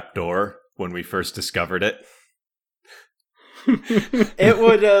the trapdoor when we first discovered it? It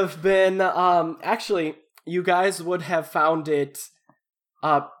would have been, actually, you guys would have found it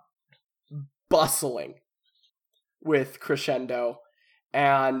bustling with Crescendo,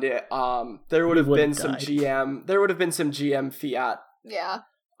 and there would have been some GM fiat. Yeah.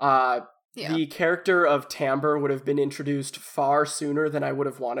 The character of Timbre would have been introduced far sooner than I would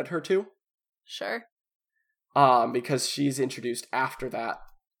have wanted her to. Sure. Because she's introduced after that.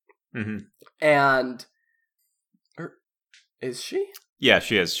 Mm-hmm. And is she? Yeah,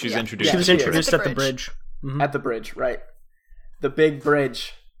 she is. She's introduced. She was introduced at the bridge. Mm-hmm. At the bridge, right. The big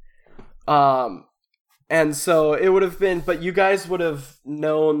bridge. And so it would have been, but you guys would have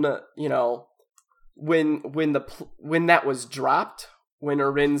known, when that was dropped, when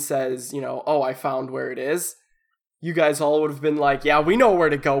Orin says, oh, I found where it is, you guys all would have been like, yeah, we know where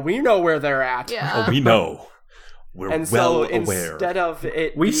to go. We know where they're at. Yeah. Oh, we know. We're and well so aware. Instead of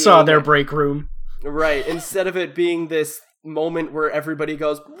it We saw their break room. Right. Instead of it being this moment where everybody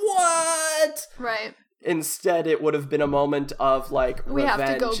goes, what? it. Right. Instead, it would have been a moment of like We have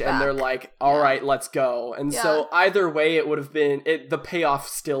to go revenge, and they're back. like, "All right, let's go." And so either way, it would have been the payoff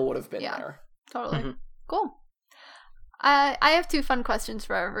still would have been there. Totally. Mm-hmm. Cool. I have 2 fun questions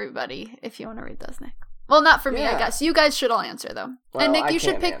for everybody. If you want to read those, Nick. Well, not for me, I guess. You guys should all answer though. Well, and Nick, I you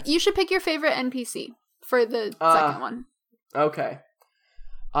should can't pick. answer. You should pick your favorite NPC for the second one. Okay.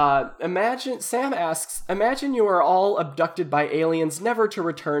 Sam asks, imagine you are all abducted by aliens, never to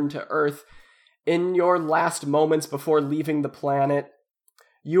return to Earth. In your last moments before leaving the planet,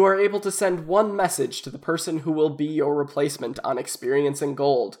 you are able to send one message to the person who will be your replacement on Experience and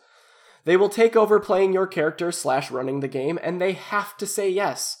Gold. They will take over playing your character / running the game, and they have to say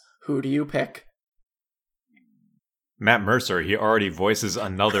yes. Who do you pick? Matt Mercer, he already voices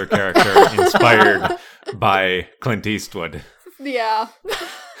another character inspired by Clint Eastwood. Yeah.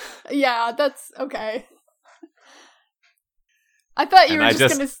 Yeah, that's okay. I thought you were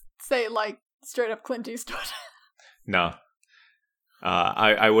just going to say, like, straight up Clint Eastwood. No.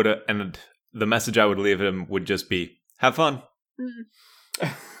 I would, and the message I would leave him would just be, have fun.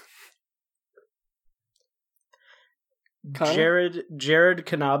 Jared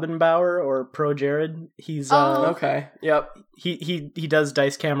Knabenbauer or Pro Jared. He's okay. Yep. He does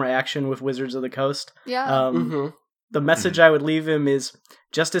dice camera action with Wizards of the Coast. Yeah. The message I would leave him is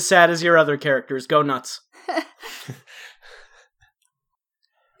just as sad as your other characters. Go nuts.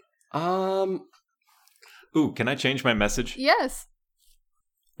 Ooh, can I change my message? Yes.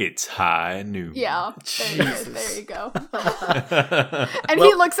 It's high noon. Yeah. There you go. And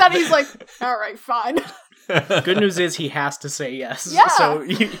he looks at it, he's like, all right, fine. Good news is he has to say yes. Yeah. So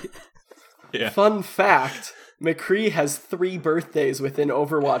Yeah. Fun fact, McCree has 3 birthdays within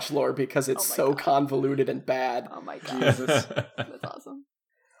Overwatch lore because it's so convoluted and bad. Oh my god. Jesus. That's awesome.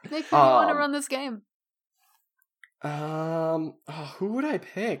 Nick, who do you want to run this game? Who would I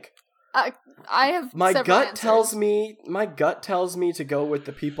pick? I have my several gut answers. tells me to go with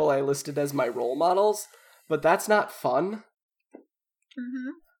the people I listed as my role models, but that's not fun.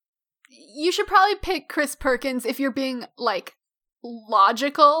 You should probably pick Chris Perkins if you're being like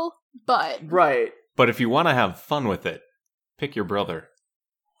logical, but right. But if you want to have fun with it, pick your brother.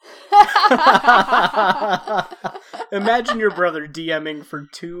 Imagine your brother DMing for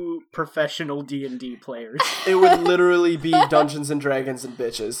 2 professional D&D players. It would literally be Dungeons and Dragons and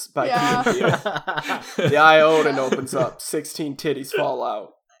Bitches by Key and Peele. The Ionin opens up, 16 titties fall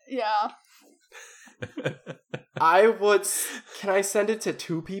out. Yeah. Can I send it to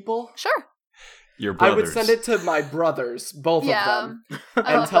 2 people? Sure. Your brothers. I would send it to my brothers, both of them,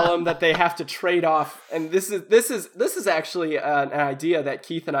 and tell them that they have to trade off. And this is actually an idea that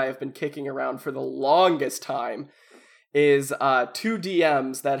Keith and I have been kicking around for the longest time. Is 2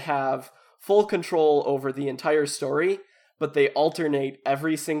 DMs that have full control over the entire story, but they alternate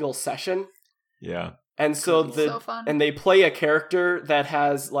every single session. Yeah. And so fun. And they play a character that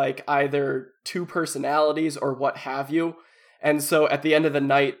has like either 2 personalities or what have you. And so at the end of the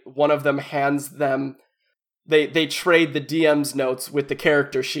night, one of them hands them, they trade the DM's notes with the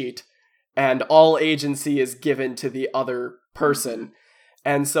character sheet, and all agency is given to the other person.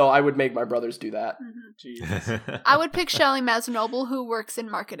 And so I would make my brothers do that. Jesus. I would pick Shelly Masnoble, who works in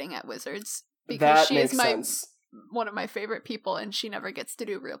marketing at Wizards, because That she makes is sense. one of my favorite people, and she never gets to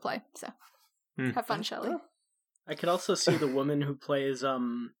do real play. So have fun, Shelly. I could also see the woman who plays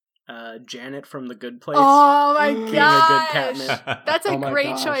Janet from The Good Place. Oh my being gosh, a good Catnip. that's a Oh my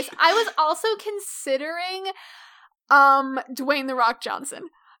great gosh. choice. I was also considering Dwayne The Rock Johnson.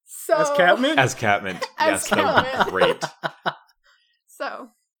 So As Catman? As Catman. As Yes, that would Catman. be great. So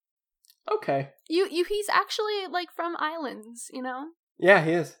Okay. he's actually like from Islands, you know? Yeah,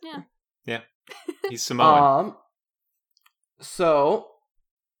 he is. Yeah. He's Samoan. So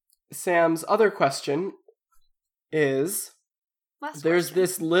Sam's other question is, there's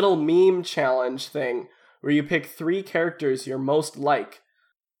this little meme challenge thing where you pick 3 characters you're most like.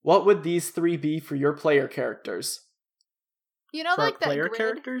 What would these 3 be for your player characters? You know, For like that player grid?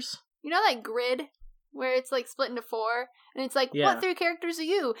 characters? You know that grid where it's like split into 4, and it's like, Yeah. what 3 characters are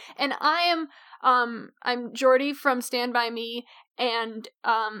you? And I am, I'm Jordy from Stand By Me, and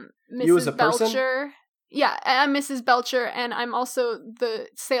Mrs. You as a person? Belcher. Yeah, I'm Mrs. Belcher, and I'm also the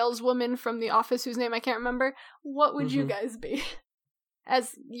saleswoman from The Office whose name I can't remember. What would you guys be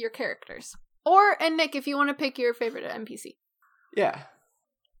as your characters? And Nick, if you want to pick your favorite NPC. Yeah.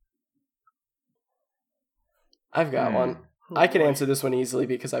 I've got one. I can answer this one easily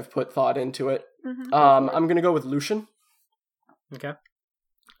because I've put thought into it. Mm-hmm. I'm going to go with Lucian. Okay.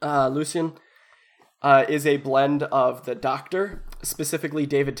 Lucian is a blend of the Doctor, specifically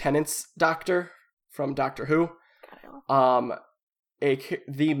David Tennant's Doctor from Doctor Who,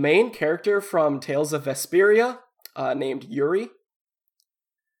 the main character from Tales of Vesperia, named Yuri,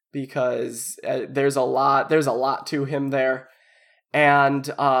 because there's a lot to him there. And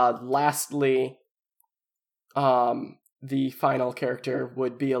lastly, the final character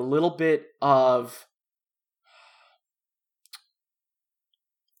would be a little bit of,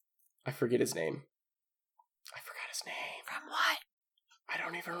 I forget his name. From what? I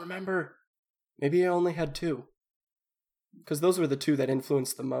don't even remember. Maybe I only had 2. Because those were the 2 that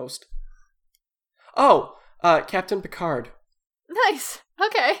influenced the most. Oh, Captain Picard. Nice.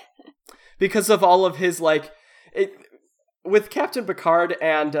 Okay. Because of all of his, with Captain Picard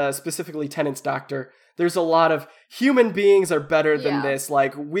and specifically Tennant's Doctor, there's a lot of human beings are better than this.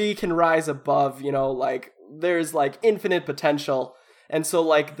 Like, we can rise above, there's, infinite potential. And so,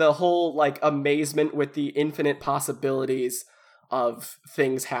 the whole, amazement with the infinite possibilities of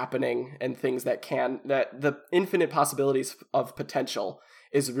things happening and things that the infinite possibilities of potential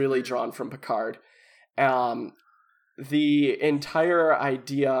is really drawn from Picard. The entire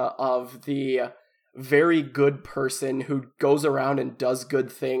idea of the very good person who goes around and does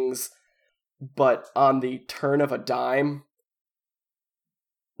good things, but on the turn of a dime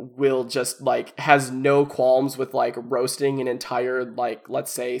will just, has no qualms with, roasting an entire,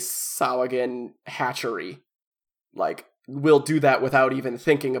 let's say, Sahuagin hatchery. Will do that without even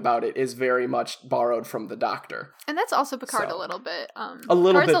thinking about it is very much borrowed from the Doctor. And that's also Picard So, a little bit. a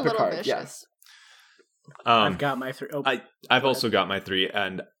little Picard's bit a little Picard, vicious. I've got my 3. Oh, I've also got my 3,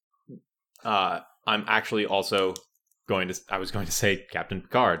 and I'm actually also I was going to say Captain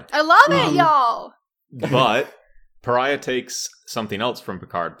Picard. I love it, y'all! But Pariah takes something else from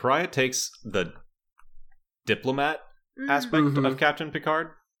Picard. Pariah takes the diplomat aspect of Captain Picard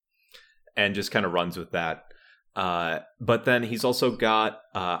and just kind of runs with that. But then he's also got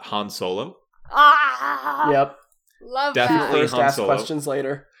Han Solo. Yep. Love Definitely. that. First, Han ask Solo. questions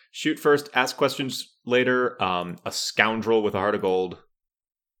later. Shoot first, ask questions later. A scoundrel with a heart of gold.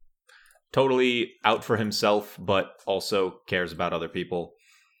 Totally out for himself, but also cares about other people.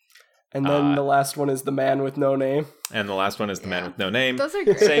 And then the last one is the man with no name. And the last one is the man with no name. Those are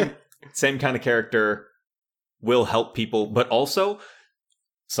great. Same kind of character. Will help people, but also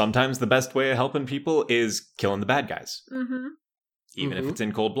sometimes the best way of helping people is killing the bad guys. Mm-hmm. Even if it's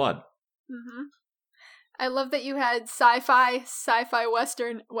in cold blood. Mm-hmm. I love that you had sci-fi,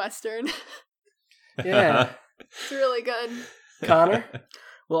 western. Yeah. It's really good. Connor?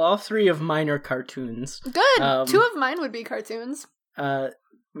 well, all 3 of mine are cartoons. Good. 2 of mine would be cartoons.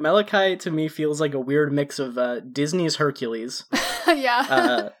 Malachi to me feels like a weird mix of Disney's Hercules.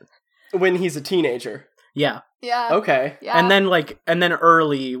 Yeah. When he's a teenager. Yeah. Yeah. Okay. Yeah. And then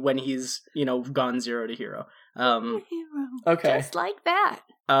early when he's, gone 0 to hero. Okay. Just like that.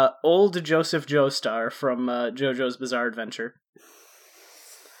 Old Joseph Joestar from JoJo's Bizarre Adventure.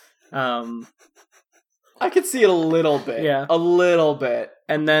 I could see it a little bit. Yeah. A little bit.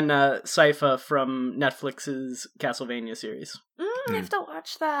 And then Sypha from Netflix's Castlevania series. I have to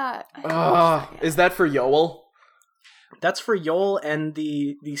watch that. I haven't watched that yet. Is that for Yoel? That's for Yoel and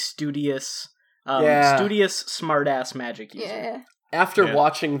the studious smartass magic user. Yeah. After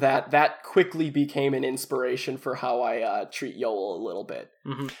watching that quickly became an inspiration for how I treat Yoel a little bit.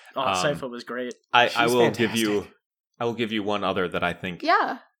 Mm-hmm. Oh, Sypha was great. I will fantastic. give you one other that I think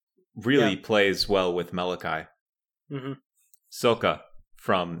Yeah. really plays well with Malachi. Mm-hmm. Sokka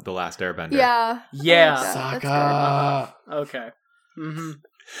from The Last Airbender. Yeah. Yeah. I like that. That's Sokka. Okay.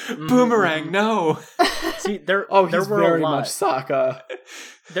 Mm-hmm. Boomerang, no. See, there He's were very a lot. much Sokka.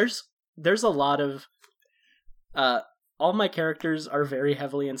 There's a lot of all my characters are very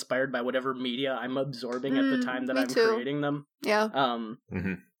heavily inspired by whatever media I'm absorbing at the time that me I'm too. creating them. Yeah.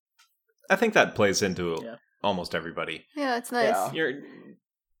 I think that plays into almost everybody. Yeah, it's nice. Yeah.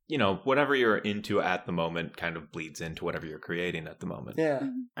 Whatever you're into at the moment kind of bleeds into whatever you're creating at the moment. Yeah.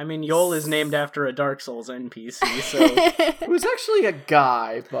 I mean, Yoel is named after a Dark Souls NPC, so It was actually a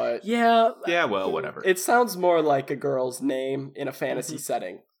guy, but yeah. Yeah, well, whatever. it sounds more like a girl's name in a fantasy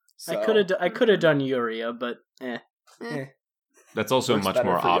setting. So. I could have done Yuria, but That's also Works much better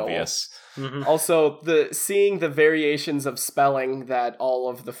more for Yoel. obvious. Mhm. Also, seeing the variations of spelling that all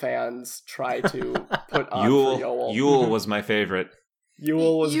of the fans try to put on for Yoel. Yule was my favorite.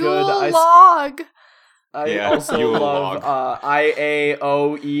 Yule was Yule good. log. I Yeah, also Yule love log.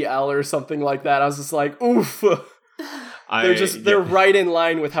 IAOEL or something like that. I was just like, oof. They're right in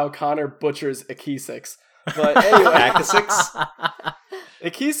line with how Connor butchers Akisix. But anyway, Akisix?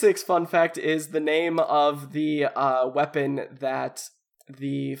 Akisix, fun fact, is the name of the weapon that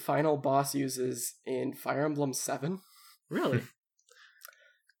the final boss uses in Fire Emblem 7. Really?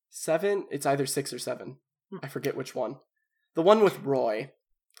 7? It's either 6 or 7. I forget which one. The one with Roy.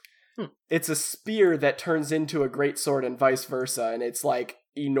 Hmm. It's a spear that turns into a great sword and vice versa, and it's like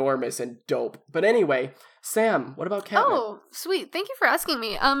enormous and dope. But anyway, Sam, what about Catnip? Oh, sweet. Thank you for asking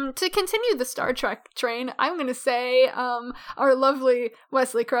me. To continue the Star Trek train, I'm gonna say, our lovely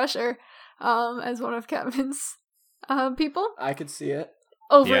Wesley Crusher, as one of Catman's, people. I could see it.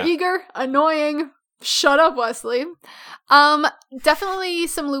 Overeager, annoying. Shut up, Wesley. Definitely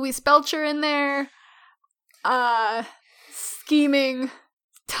some Louis Belcher in there. Scheming,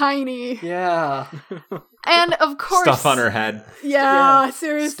 tiny, Yeah. and of course Stuff on her head. Yeah,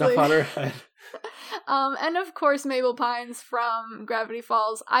 seriously. Stuff on her head. And of course Mabel Pines from Gravity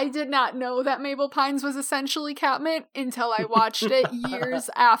Falls. I did not know that Mabel Pines was essentially Catmint until I watched it years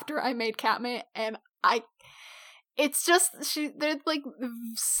after I made Catmint, and it's just, they're like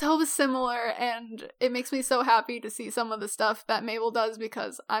so similar, and it makes me so happy to see some of the stuff that Mabel does,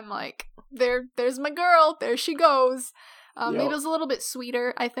 because I'm like, there's my girl, there she goes. Yep. Mabel's a little bit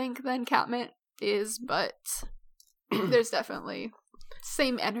sweeter, I think, than Catmint is, but there's definitely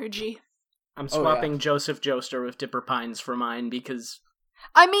same energy. I'm swapping Joseph Joestar with Dipper Pines for mine because...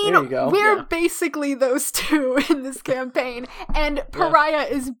 I mean, There you go. we're basically those two in this campaign, and Pariah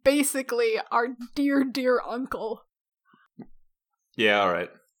is basically our dear, dear uncle. Yeah, all right.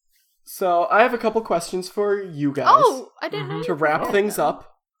 So I have a couple questions for you guys Oh, I didn't know. to wrap things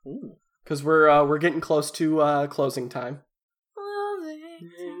up, because we're getting close to closing time.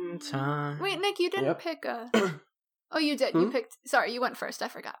 In time. Wait, Nick, you didn't Yep. pick a... Oh, you did. You picked... Sorry, you went first. I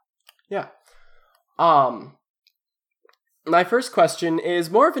forgot. Yeah. My first question is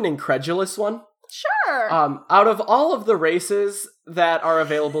more of an incredulous one. Sure. Out of all of the races that are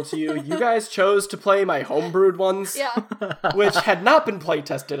available to you, you guys chose to play my homebrewed ones, Yeah. which had not been play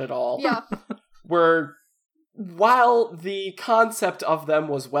tested at all. Yeah. While the concept of them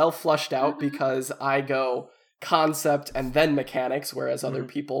was well flushed out, because I go concept and then mechanics, whereas other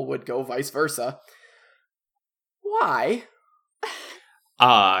people would go vice versa. Why?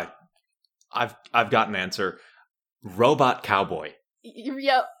 I've got an answer. Robot cowboy.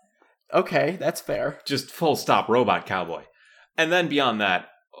 Yep. Okay, that's fair. Just full stop robot cowboy. And then beyond that,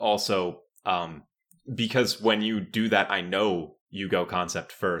 also, because when you do that, I know you go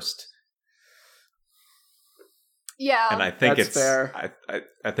concept first. Yeah. And I think That's it's fair.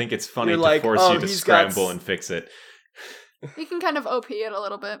 I think it's funny You're to like, force oh, you to he's got scramble and fix it. You can kind of OP it a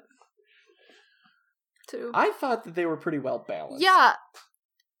little bit. Too. I thought that they were pretty well balanced. Yeah.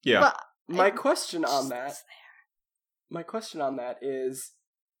 Yeah. But My question on that is,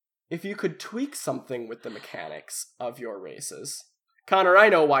 if you could tweak something with the mechanics of your races. Connor, I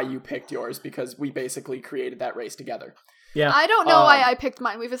know why you picked yours, because we basically created that race together. Yeah. I don't know why I picked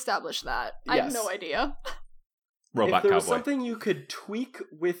mine. We've established that. I have Yes. no idea. Robot If there was cowboy. something you could tweak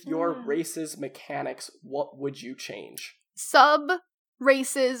with your race's mechanics, what would you change? Sub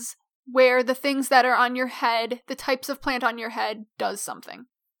races where the things that are on your head, the types of plant on your head, does something.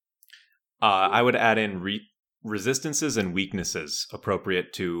 I would add in resistances and weaknesses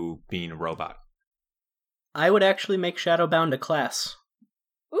appropriate to being a robot. I would actually make Shadowbound a class.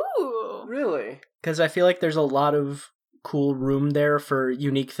 Ooh. Really? Because I feel like there's a lot of cool room there for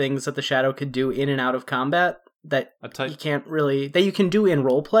unique things that the Shadow could do in and out of combat that A type you can't really... that you can do in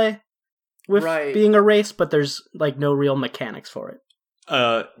roleplay with Right. being a race, but there's like no real mechanics for it.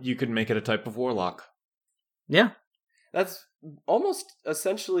 you could make it a type of warlock. Yeah. That's almost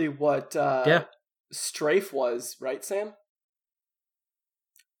essentially what Strafe was, right, Sam?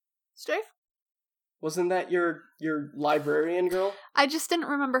 Strafe? Wasn't that your librarian girl? I just didn't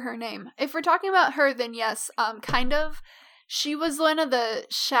remember her name. If we're talking about her, then yes, kind of. She was one of the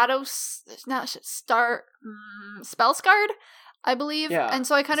Spellscarred, I believe. Yeah. And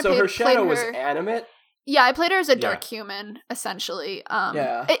so I kind of So her played shadow her. was animate? Yeah, I played her as a dark human, essentially.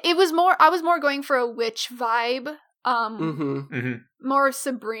 Yeah. It was more. I was more going for a witch vibe. Mm-hmm. More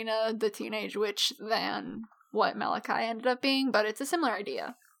Sabrina the Teenage Witch than what Malachi ended up being, but it's a similar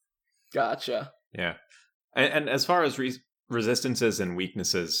idea. Gotcha. Yeah. And as far as resistances and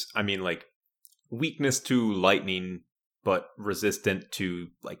weaknesses, I mean, like, weakness to lightning, but resistant to,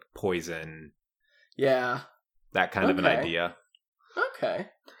 like, poison. Yeah. That kind of an Okay. idea. Okay.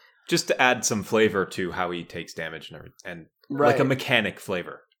 Just to add some flavor to how he takes damage and Right. like a mechanic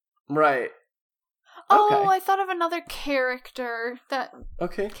flavor. Right. Oh, Okay. I thought of another character that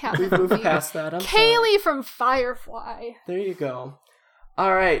Okay. Cat We've movie. moved past that. I'm sorry. Kaylee from Firefly. There you go.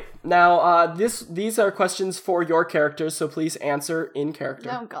 All right. Now, these are questions for your characters, so please answer in character.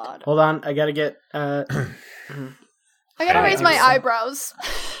 Oh God, Hold on, I gotta get... I gotta Hey, raise my Anderson. eyebrows.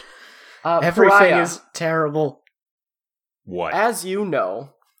 Everything Pariah, is terrible. What? as you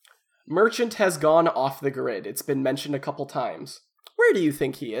know, Merchant has gone off the grid. It's been mentioned a couple times. Where do you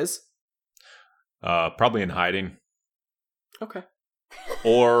think he is? Probably in hiding. Okay.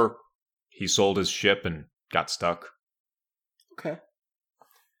 Or he sold his ship and got stuck. Okay.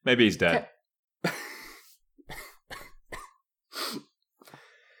 Maybe he's dead.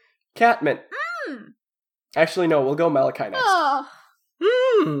 Catman. Actually, no, we'll go Malachi next. Oh.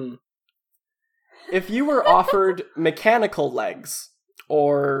 If you were offered mechanical legs,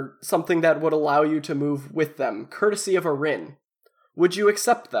 or something that would allow you to move with them, courtesy of a Rin, would you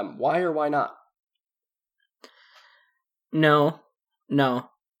accept them? Why or why not? No.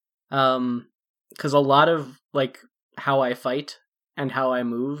 Because a lot of, like, how I fight and how I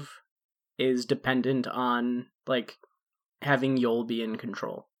move is dependent on, like, having Yol be in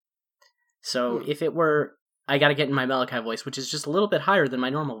control. So if it were, I gotta get in my Malachi voice, which is just a little bit higher than my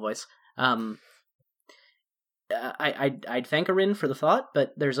normal voice. I'd thank Arin for the thought,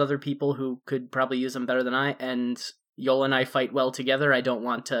 but there's other people who could probably use them better than I, and Yol and I fight well together. I don't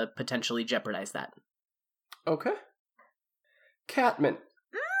want to potentially jeopardize that. Okay. Catman.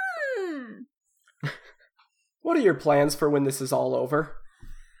 What are your plans for when this is all over?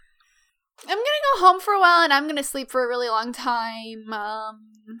 I'm gonna go home for a while and I'm gonna sleep for a really long time.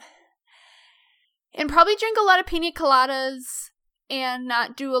 And probably drink a lot of pina coladas and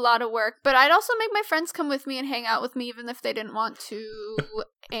not do a lot of work. But I'd also make my friends come with me and hang out with me even if they didn't want to.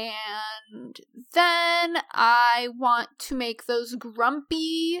 And then I want to make those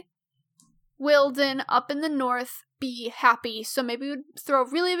grumpy Wilden up in the north be happy. So maybe we'd throw a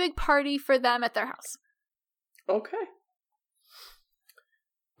really big party for them at their house. Okay.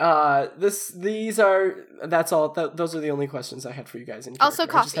 That's all. Those are the only questions I had for you guys in Also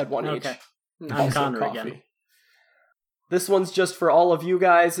character. I just coffee. had one Okay. each. I'm Also Connor coffee. again. This one's just for all of you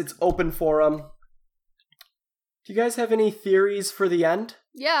guys. It's open forum. Do you guys have any theories for the end?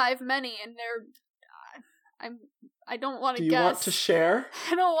 Yeah, I have many, and they're. I don't want to Do guess. you want to share?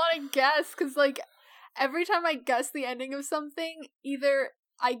 I don't want to guess because, like, every time I guess the ending of something, either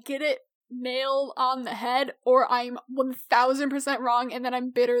I get it nailed on the head or I'm 1000% wrong, and then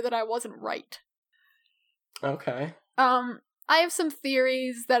I'm bitter that I wasn't right. Okay. I have some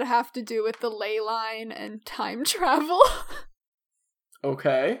theories that have to do with the ley line and time travel.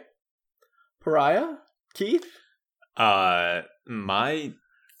 Okay. Pariah? Keith? My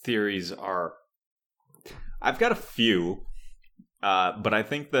theories are... I've got a few, but I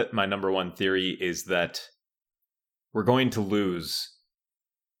think that my number one theory is that we're going to lose.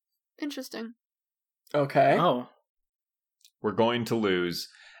 Interesting. Okay. Oh. We're going to lose,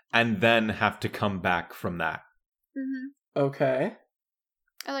 and then have to come back from that. Mm-hmm. Okay.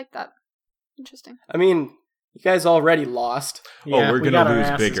 I like that. Interesting. I mean, you guys already lost. Yeah, we're we gonna got our lose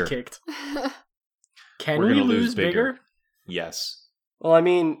asses bigger. Kicked. Can We're we gonna lose lose bigger? Yes. Well, I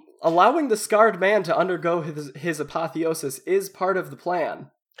mean, allowing the scarred man to undergo his apotheosis is part of the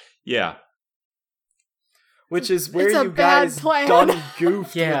plan. Yeah. Which is where It's a you bad guys plan. done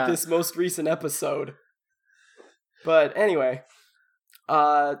goofed Yeah. with this most recent episode. But anyway,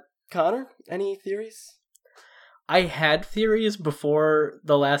 Connor, any theories? I had theories before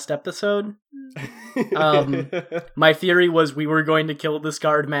the last episode. My theory was we were going to kill the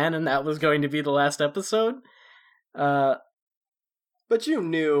scarred man, and that was going to be the last episode. But you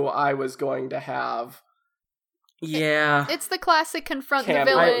knew I was going to have Yeah. It's the classic confront the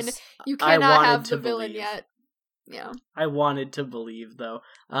cameos. villain. You I cannot wanted have to the villain believe. yet. Yeah. I wanted to believe, though.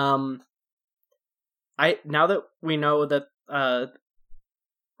 Now that we know that,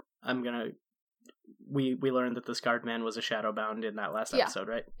 we learned that the scarred man was a shadowbound in that last Yeah. episode,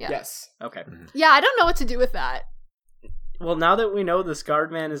 right? Yeah. Yes. Okay. Yeah, I don't know what to do with that. Well, now that we know the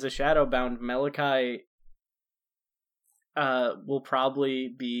scarred man is a shadowbound, Malachi will probably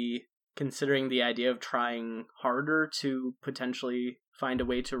be considering the idea of trying harder to potentially find a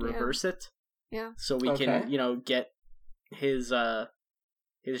way to reverse it. Yeah. So we Okay. can, get his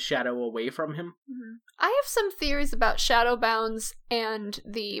shadow away from him. Mhm. I have some theories about Shadowbounds and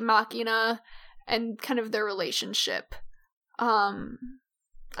the Machina and kind of their relationship.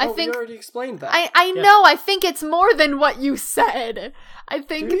 I think we already explained that. I Yeah. know. I think it's more than what you said. I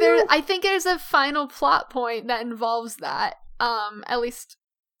think Do you? I think there's a final plot point that involves that. At least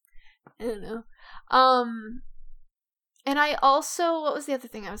I don't know. And I also, what was the other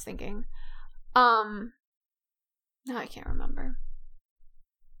thing I was thinking? No, I can't remember.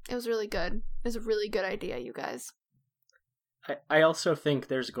 It was really good. It was a really good idea, you guys. I also think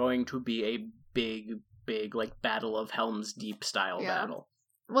there's going to be a big, like, Battle of Helm's Deep style Yeah. battle.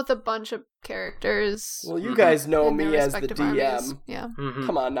 With a bunch of characters. Well, you guys know in their me as the respective DM. armies. Yeah. Mhm.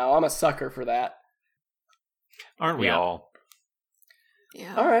 Come on now, I'm a sucker for that. Aren't we Yeah. all?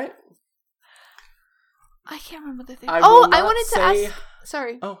 Yeah. All right. I can't remember the thing. I will I not wanted to say- ask.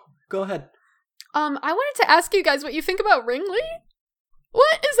 Sorry. Oh, go ahead. I wanted to ask you guys what you think about Ringley.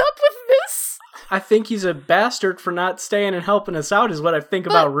 What is up with this? I think he's a bastard for not staying and helping us out, is what I think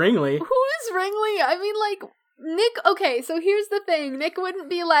about Ringley. Who is Ringley? I mean, like, Nick, okay, so here's the thing. Nick wouldn't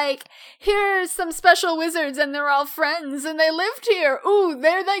be like, here's some special wizards and they're all friends and they lived here. Ooh,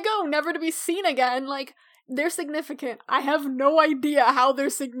 there they go, never to be seen again. Like, they're significant. I have no idea how they're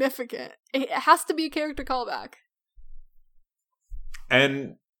significant. It has to be a character callback.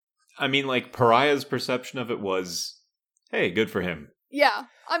 And, I mean, like, Pariah's perception of it was, hey, good for him. Yeah,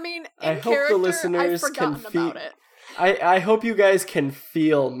 I mean, I in hope the character, listeners I've can forgotten about it. I hope you guys can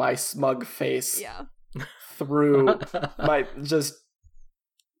feel my smug face Yeah. through my just.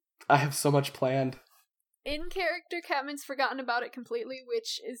 I have so much planned. In character, Catman's forgotten about it completely,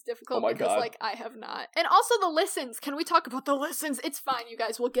 which is difficult Oh my because, God. like, I have not. And also the listens. Can we talk about the listens? It's fine, you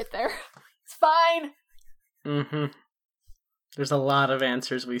guys. We'll get there. It's fine. Mm-hmm. There's a lot of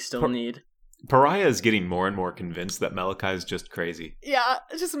answers we still need. Pariah is getting more and more convinced that Malachi is just crazy. Yeah,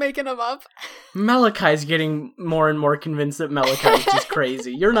 just making them up. Malachi's getting more and more convinced that Malachi's just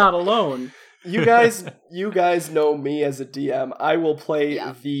crazy. You're not alone. You guys know me as a DM. I will play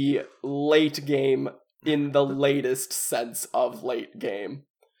Yeah. the late game in the latest sense of late game.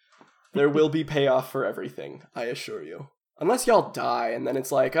 There will be payoff for everything, I assure you. Unless y'all die, and then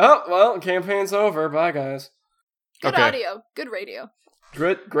it's like, oh, well, campaign's over. Bye, guys. Good Okay. audio. Good radio.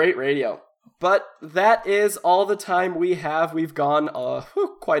 Great radio. But that is all the time we have. We've gone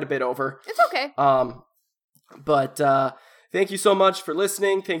quite a bit over. It's okay. But thank you so much for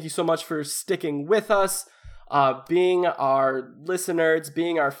listening. Thank you so much for sticking with us, being our listeners,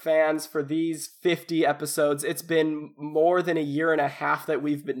 being our fans for these 50 episodes. It's been more than a year and a half that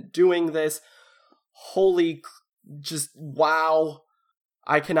we've been doing this. Just wow.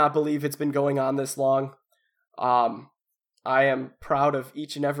 I cannot believe it's been going on this long. I am proud of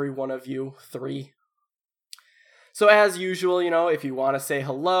each and every one of you three. So as usual, if you want to say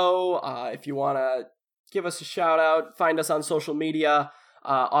hello, if you want to give us a shout out, find us on social media,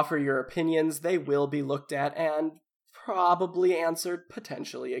 offer your opinions, they will be looked at and probably answered,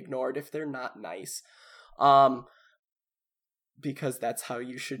 potentially ignored if they're not nice. Because that's how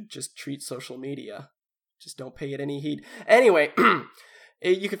you should just treat social media. Just don't pay it any heed. Anyway,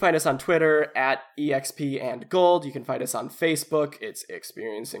 you can find us on Twitter at EXP&Gold. You can find us on Facebook. It's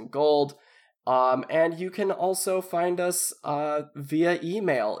Experiencing Gold. And you can also find us via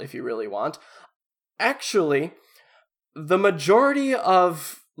email if you really want. Actually, the majority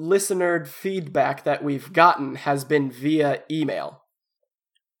of listener feedback that we've gotten has been via email.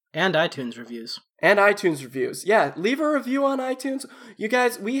 And iTunes reviews. And iTunes reviews. Yeah, leave a review on iTunes. You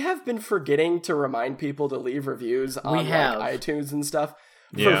guys, we have been forgetting to remind people to leave reviews on like, iTunes and stuff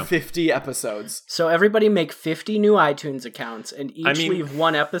for 50 episodes. So everybody make 50 new iTunes accounts and each leave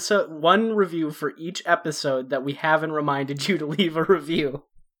one review for each episode that we haven't reminded you to leave a review.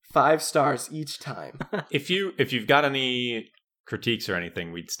 5 stars each time. If you've got any critiques or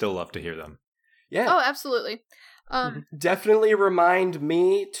anything, we'd still love to hear them. Yeah. Oh, absolutely. Definitely remind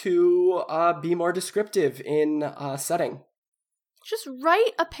me to be more descriptive in setting. Just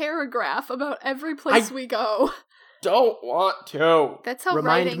write a paragraph about every place we go. Don't want to. That's how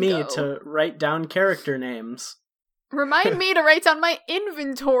Remind writing me goes. to write down character names. Remind me to write down my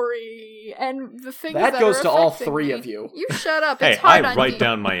inventory and the things that goes are to all affecting 3 me. of you. You shut up. Hey, It's hard I on write D-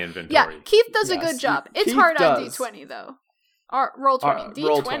 down my inventory. Yeah, Keith does a Yes, good job. It's Keith hard on does. D20 though. Or roll 20.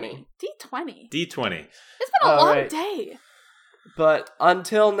 Roll D20. 20. D20. D20. It's been a All long right. day. But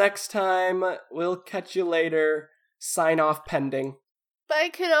until next time, we'll catch you later. Sign off pending. Bye,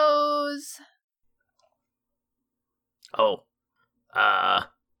 kiddos. Oh,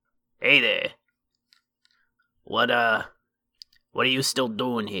 hey there. What are you still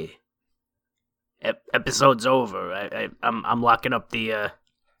doing here? Episode's over. I'm locking up the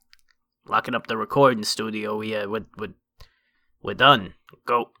recording studio. We're done.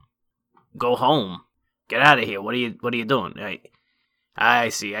 Go home. Get out of here. What are you doing? I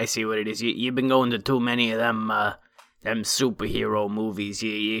see what it is. You've been going to too many of them superhero movies.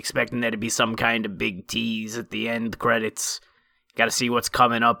 You expecting there to be some kind of big tease at the end credits. Got to see what's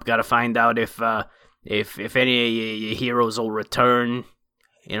coming up. Got to find out if any of your heroes will return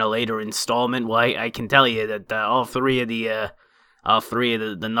in a later installment. Well, I can tell you that all three of the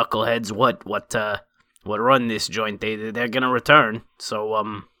knuckleheads what run this joint, they're gonna return.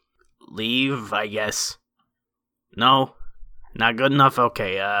 So leave, I guess. No, not good enough.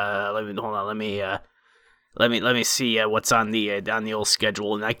 Okay, let me see what's on the old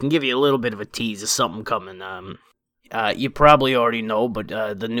schedule, and I can give you a little bit of a tease of something coming. you probably already know, but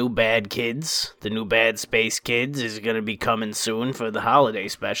the new Bad Space Kids is gonna be coming soon for the holiday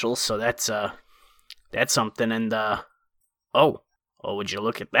special. So that's something. And oh, would you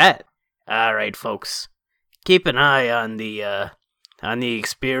look at that? All right, folks, keep an eye on the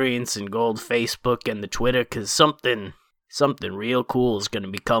Experience in Gold Facebook and the Twitter, because something real cool is gonna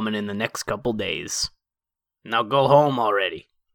be coming in the next couple days. Now go home already.